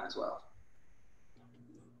free to do that as well.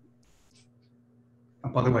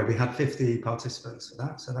 And by the way, we had 50 participants for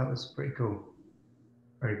that, so that was pretty cool.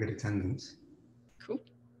 Very good attendance. Cool.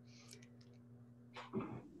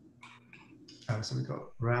 So we've got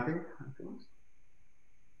Ravi.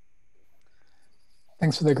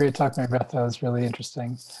 Thanks for the great talk, Mary Beth. That was really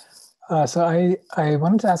interesting. So I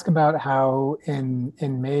wanted to ask about how in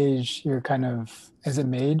Mage, you're kind of, is it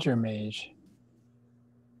Mage or Mage?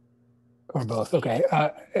 Or both, okay.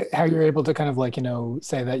 How you're able to kind of like,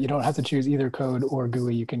 say that you don't have to choose either code or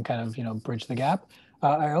GUI, you can kind of, bridge the gap.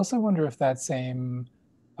 I also wonder if that same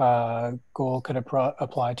goal could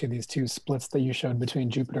apply to these two splits that you showed between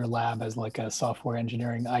Jupyter Lab as like a software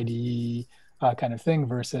engineering IDE kind of thing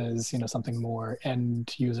versus something more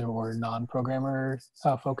end user or non-programmer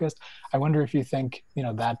focused. I wonder if you think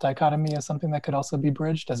that dichotomy is something that could also be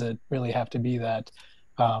bridged. Does it really have to be that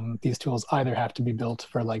these tools either have to be built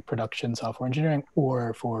for like production software engineering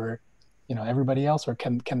or for everybody else, or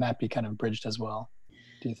can that be kind of bridged as well,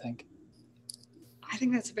 do you think? I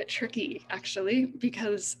think that's a bit tricky, actually,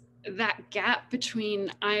 because that gap between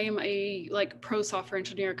I'm a pro software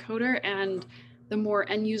engineer coder and the more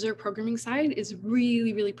end user programming side is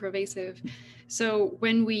really, really pervasive. So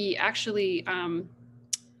when we actually,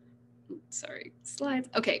 sorry, slides.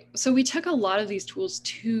 Okay, so we took a lot of these tools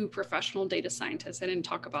to professional data scientists. I didn't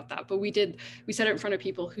talk about that, but we set it in front of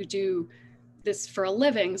people who do this for a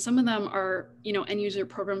living. Some of them are, end user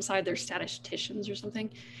program side, they're statisticians or something,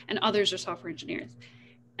 and others are software engineers.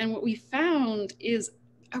 And what we found is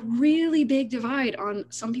a really big divide on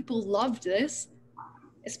some people loved this,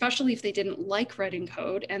 especially if they didn't like writing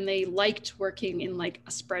code and they liked working in like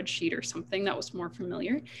a spreadsheet or something that was more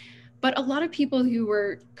familiar. But a lot of people who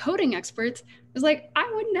were coding experts was like,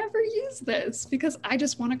 I would never use this because I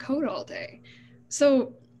just want to code all day.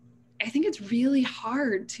 So I think it's really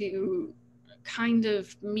hard to kind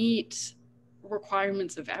of meet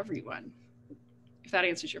requirements of everyone, if that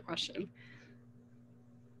answers your question.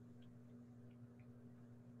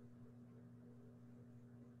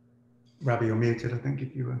 Ravi, you're muted, I think,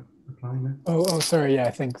 if you were replying there. Oh, sorry. Yeah,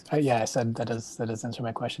 I think, yeah, I said that does answer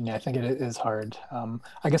my question. Yeah, I think it is hard.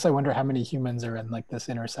 I guess I wonder how many humans are in like this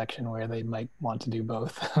intersection where they might want to do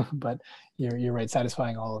both. But you're right.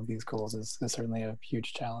 Satisfying all of these goals is certainly a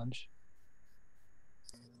huge challenge.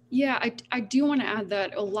 Yeah, I do want to add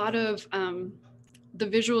that a lot of the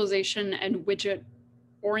visualization and widget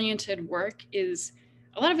oriented work is,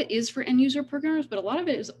 a lot of it is for end user programmers, but a lot of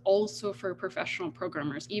it is also for professional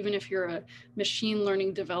programmers. Even if you're a machine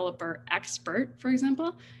learning developer expert, for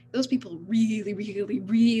example, those people really, really,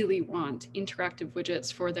 really want interactive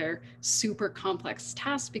widgets for their super complex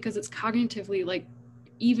tasks because it's cognitively like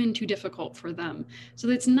even too difficult for them. So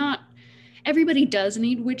it's not, everybody does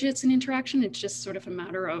need widgets and interaction. It's just sort of a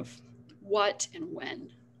matter of what and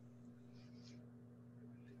when.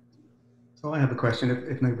 So I have a question.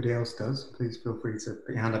 If nobody else does, please feel free to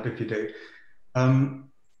put your hand up if you do.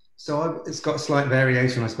 It's got a slight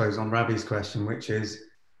variation, I suppose, on Ravi's question, which is,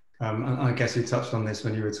 and I guess you touched on this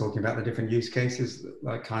when you were talking about the different use cases,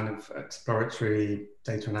 like kind of exploratory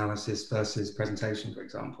data analysis versus presentation, for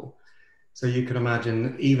example. So you could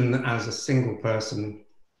imagine, even as a single person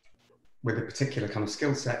with a particular kind of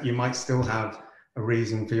skill set, you might still have a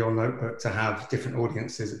reason for your notebook to have different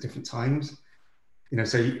audiences at different times. You know,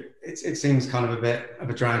 so it seems kind of a bit of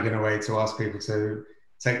a drag in a way to ask people to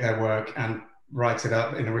take their work and write it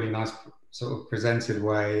up in a really nice sort of presented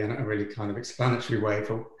way and a really kind of explanatory way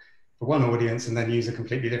for one audience, and then use a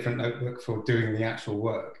completely different notebook for doing the actual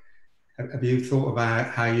work. Have you thought about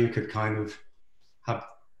how you could kind of have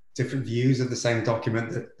different views of the same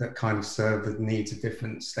document that kind of serve the needs of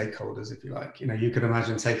different stakeholders, if you like? You know, you could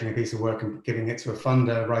imagine taking a piece of work and giving it to a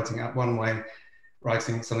funder, writing it up one way,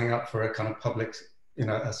 writing something up for a kind of public, you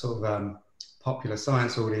know, a sort of popular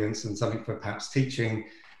science audience, and something for perhaps teaching,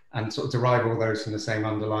 and sort of derive all those from the same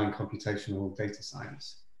underlying computational data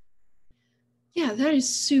science. Yeah, that is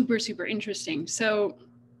super, super interesting. So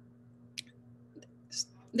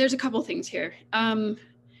there's a couple things here.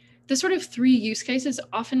 The sort of three use cases,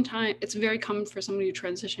 oftentimes it's very common for somebody to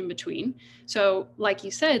transition between. So like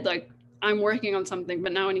you said, like I'm working on something,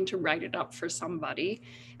 but now I need to write it up for somebody,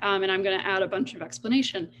 and I'm going to add a bunch of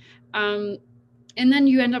explanation. And then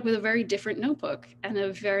you end up with a very different notebook and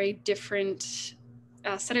a very different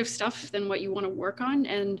set of stuff than what you want to work on,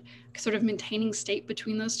 and sort of maintaining state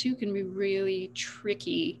between those two can be really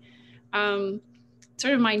tricky.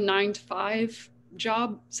 Sort of my 9-to-5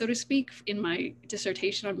 job, so to speak, in my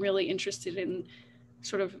dissertation, I'm really interested in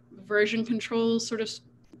sort of version control, sort of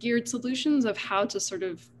geared solutions of how to sort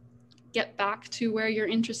of get back to where you're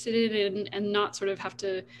interested in and not sort of have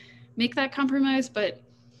to make that compromise. But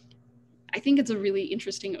I think it's a really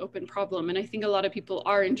interesting open problem. And I think a lot of people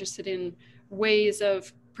are interested in ways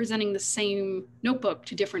of presenting the same notebook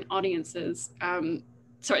to different audiences.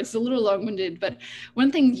 Sorry, it's a little long-winded, but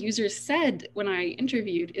one thing users said when I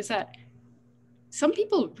interviewed is that some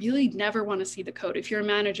people really never want to see the code. If you're a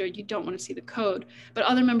manager, you don't want to see the code, but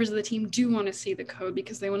other members of the team do want to see the code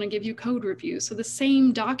because they want to give you code reviews. So the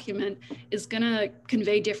same document is going to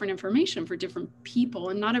convey different information for different people,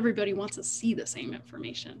 and not everybody wants to see the same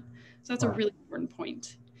information. So that's a really important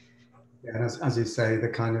point. Yeah, and as you say, the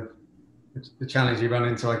kind of the challenge you run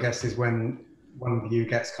into, I guess, is when one view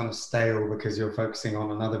gets kind of stale because you're focusing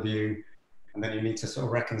on another view, and then you need to sort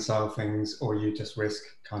of reconcile things, or you just risk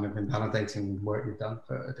kind of invalidating work you've done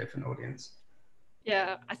for a different audience.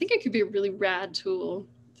 Yeah, I think it could be a really rad tool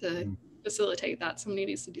to facilitate that. Somebody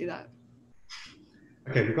needs to do that.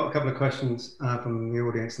 Okay, we've got a couple of questions from the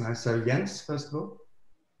audience now. So Jens, first of all.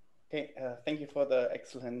 Okay, thank you for the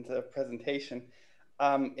excellent presentation.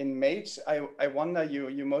 In Mage, I wonder,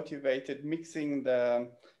 you motivated mixing the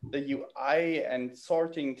UI and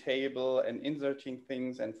sorting table and inserting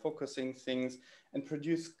things and focusing things and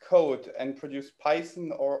produce code and produce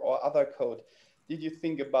Python or other code. Did you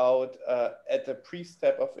think about at the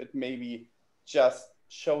pre-step of it, maybe just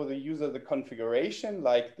show the user the configuration,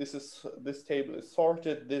 like this table is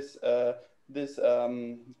sorted, this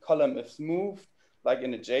column is moved, like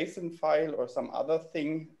in a JSON file or some other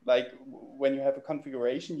thing? Like when you have a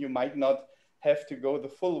configuration, you might not have to go the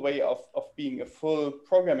full way of being a full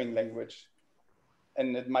programming language,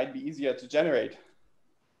 and it might be easier to generate.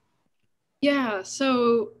 Yeah,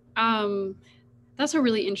 so that's a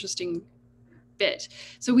really interesting bit.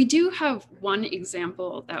 So we do have one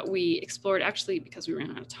example that we explored, actually, because we ran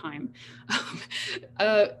out of time.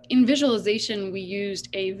 In visualization, we used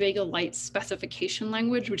a Vega Lite specification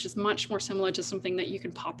language, which is much more similar to something that you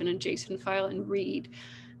can pop in a JSON file and read.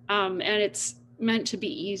 And it's meant to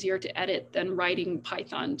be easier to edit than writing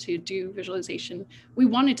Python to do visualization. We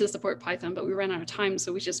wanted to support Python, but we ran out of time,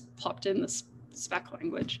 so we just plopped in this spec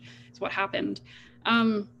language. It's what happened.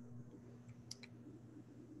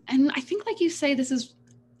 And I think, like you say, this is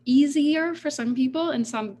easier for some people, and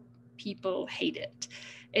some people hate it.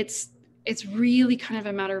 It's really kind of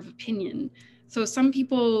a matter of opinion. So some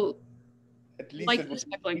people at least like the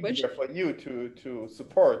spec language for you to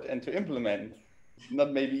support and to implement. Not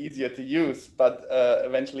maybe easier to use, but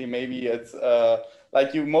eventually maybe it's like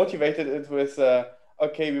you motivated it with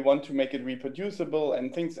okay, we want to make it reproducible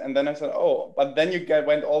and things, and then I said, oh, but then you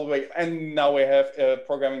went all the way, and now we have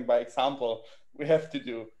programming by example we have to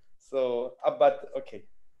do. So, but okay.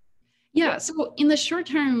 Yeah, so in the short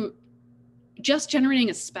term, just generating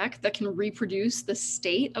a spec that can reproduce the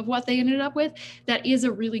state of what they ended up with, that is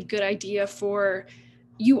a really good idea. For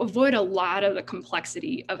you avoid a lot of the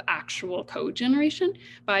complexity of actual code generation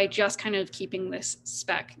by just kind of keeping this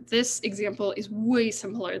spec. This example is way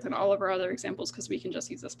simpler than all of our other examples because we can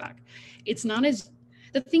just use a spec. It's not as,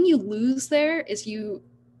 the thing you lose there is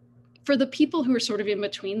for the people who are sort of in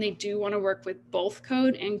between, they do want to work with both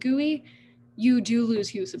code and GUI, you do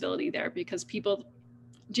lose usability there because people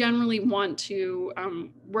generally want to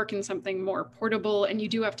work in something more portable, and you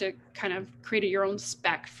do have to kind of create your own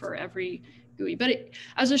spec for every GUI. But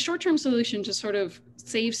as a short-term solution to sort of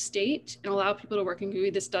save state and allow people to work in GUI,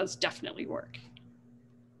 this does definitely work.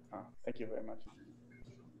 Thank you very much.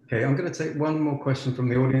 Okay, I'm going to take one more question from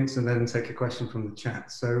the audience and then take a question from the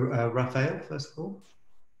chat. So Raphael, first of all.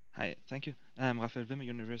 Hi, thank you. Raphael Wimmer,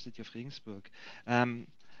 University of Regensburg.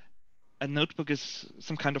 A notebook is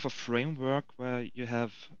some kind of a framework where you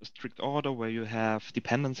have a strict order, where you have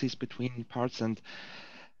dependencies between parts, and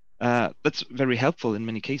that's very helpful in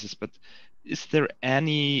many cases. But is there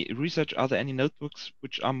any research, are there any notebooks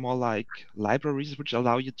which are more like libraries, which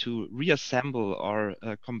allow you to reassemble or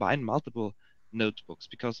combine multiple notebooks?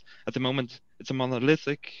 Because at the moment, it's a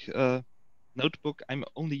monolithic notebook. I'm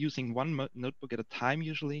only using one notebook at a time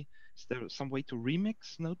usually. Is there some way to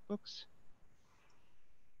remix notebooks?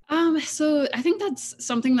 So I think that's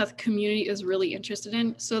something that the community is really interested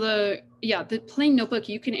in. So the plain notebook,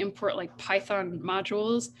 you can import like Python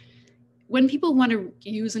modules. When people want to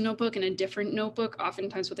use a notebook in a different notebook,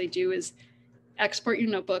 oftentimes what they do is export your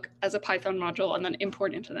notebook as a Python module and then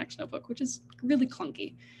import into the next notebook, which is really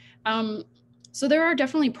clunky. So there are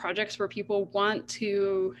definitely projects where people want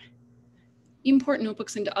to import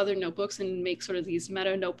notebooks into other notebooks and make sort of these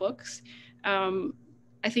meta notebooks.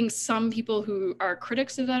 I think some people who are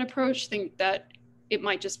critics of that approach think that it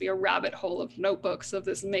might just be a rabbit hole of notebooks, of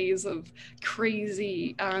this maze of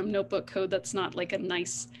crazy notebook code that's not like a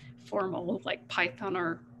nice formal like Python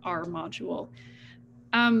or R module.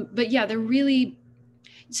 But yeah, they're really,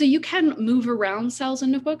 so you can move around cells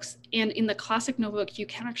in notebooks, and in the classic notebook, you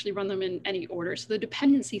can actually run them in any order. So the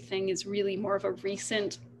dependency thing is really more of a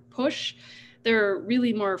recent push. They're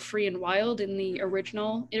really more free and wild in the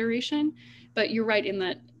original iteration. But you're right in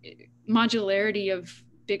that modularity of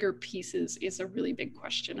bigger pieces is a really big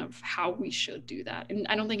question of how we should do that. And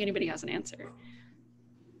I don't think anybody has an answer.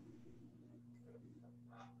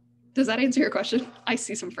 Does that answer your question? I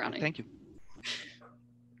see some frowning. Thank you.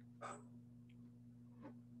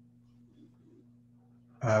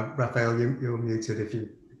 Raphael, you're muted if you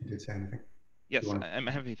did say anything. Yes, I'm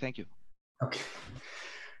happy. Thank you. Okay.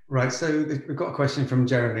 Right, so we've got a question from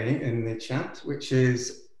Jeremy in the chat, which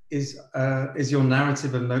is your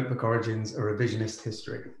narrative of notebook origins a revisionist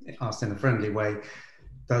history? Asked in a friendly way,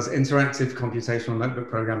 does interactive computational notebook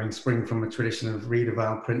programming spring from a tradition of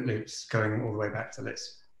read-eval print loops going all the way back to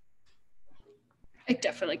Lisp? It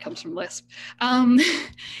definitely comes from Lisp.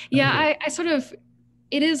 Yeah, I sort of,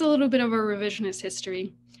 it is a little bit of a revisionist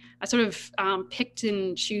history. I sort of picked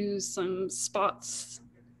and choose some spots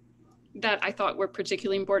that I thought were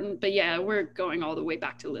particularly important, but yeah, we're going all the way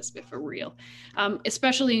back to Lisp if we're real,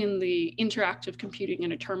 especially in the interactive computing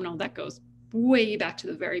in a terminal that goes way back to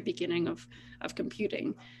the very beginning of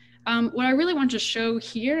computing. What I really want to show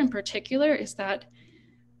here in particular is that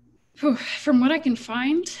from what I can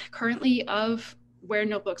find currently of where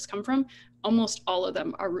notebooks come from, almost all of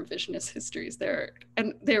them are revisionist histories. They're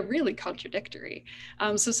really contradictory.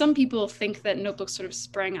 So some people think that notebooks sort of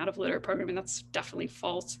sprang out of literate programming. That's definitely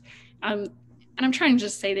false. And I'm trying to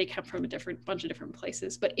just say they come from a bunch of different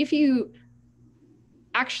places. But if you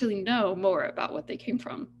actually know more about what they came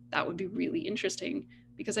from, that would be really interesting,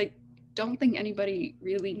 because don't think anybody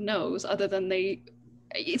really knows, other than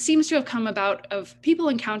it seems to have come about of people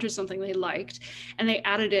encountered something they liked and they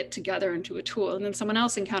added it together into a tool, and then someone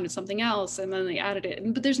else encountered something else and then they added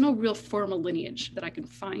it. But there's no real formal lineage that I can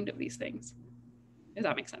find of these things, if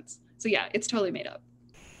that makes sense. So yeah, it's totally made up.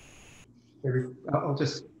 I'll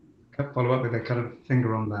just follow up with a kind of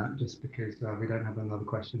finger on that, just because we don't have another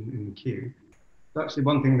question in the queue. But actually,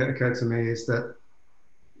 one thing that occurred to me is that,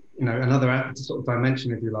 you know, another sort of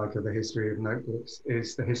dimension, if you like, of the history of notebooks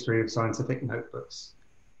is the history of scientific notebooks.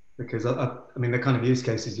 Because I mean, the kind of use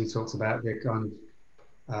cases you talked about, the kind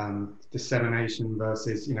of dissemination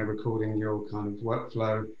versus, you know, recording your kind of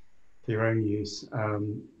workflow for your own use,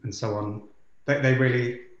 and so on. They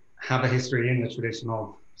really have a history in the tradition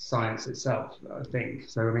of science itself, I think.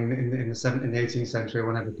 So I mean, in the 18th century,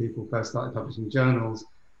 whenever people first started publishing journals,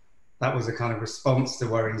 that was a kind of response to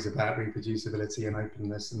worries about reproducibility and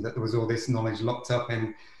openness, and that there was all this knowledge locked up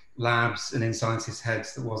in labs and in scientists'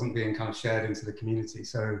 heads that wasn't being kind of shared into the community.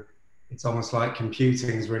 So it's almost like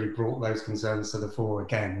computing has really brought those concerns to the fore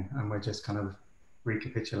again, and we're just kind of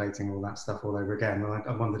recapitulating all that stuff all over again. And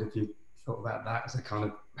I wondered if you thought about that as a kind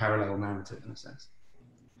of parallel narrative in a sense.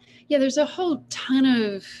 Yeah, there's a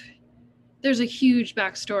huge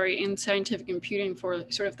backstory in scientific computing for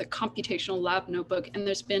sort of the computational lab notebook. And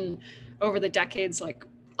there's been, over the decades, like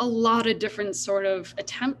a lot of different sort of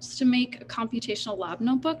attempts to make a computational lab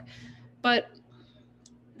notebook. But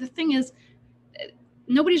the thing is,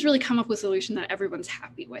 nobody's really come up with a solution that everyone's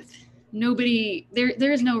happy with.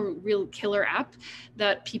 There is no real killer app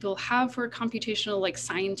that people have for a computational, like,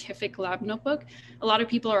 scientific lab notebook. A lot of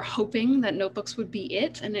people are hoping that notebooks would be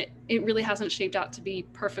it, and it really hasn't shaped out to be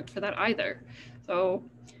perfect for that either. So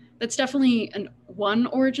that's definitely one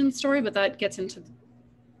origin story, but that gets into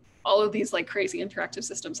all of these like crazy interactive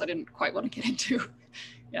systems I didn't quite want to get into.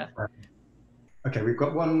 Yeah. Okay, we've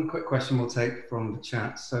got one quick question we'll take from the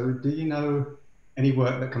chat. So do you know any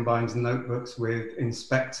work that combines notebooks with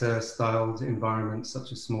inspector-styled environments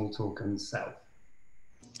such as Smalltalk and Self?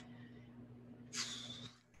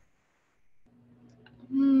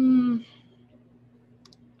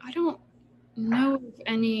 I don't know of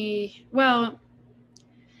any. Well,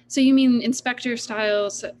 so you mean inspector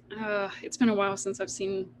styles? It's been a while since I've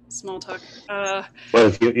seen Smalltalk.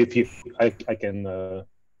 Well, I can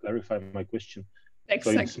clarify my question.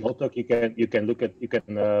 So in Smalltalk, you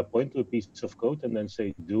can point to a piece of code and then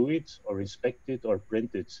say do it or inspect it or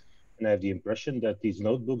print it. And I have the impression that these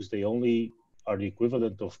notebooks, they only are the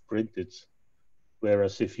equivalent of printed.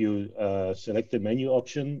 Whereas if you select the menu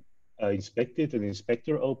option, inspect it, an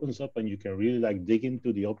inspector opens up and you can really like dig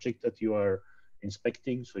into the object that you are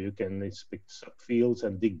inspecting. So you can inspect subfields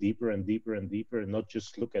and dig deeper and deeper and deeper, and not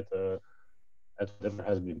just look at whatever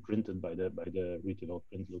has been printed by the regional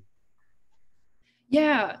print loop.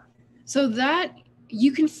 Yeah, so that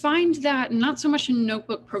you can find that not so much in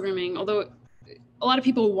notebook programming, although a lot of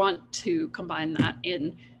people want to combine that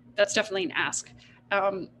in. That's definitely an ask.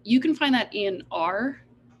 You can find that in R,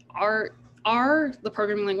 the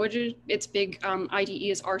programming language. Its big IDE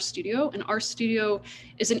is RStudio, and RStudio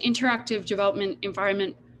is an interactive development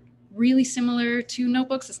environment really similar to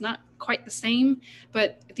notebooks. It's not quite the same,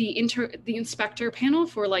 but the inspector panel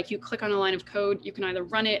for, like, you click on a line of code, you can either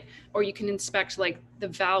run it or you can inspect like the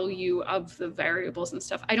value of the variables and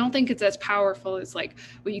stuff. I don't think it's as powerful as like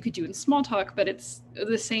what you could do in Smalltalk, but it's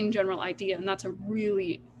the same general idea, and that's a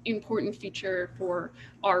really important feature for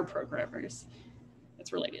R programmers.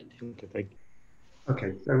 It's related. Okay, thank you.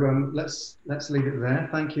 Okay, so let's leave it there.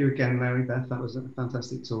 Thank you again, Mary Beth. That was a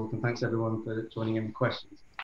fantastic talk, and thanks everyone for joining in with questions.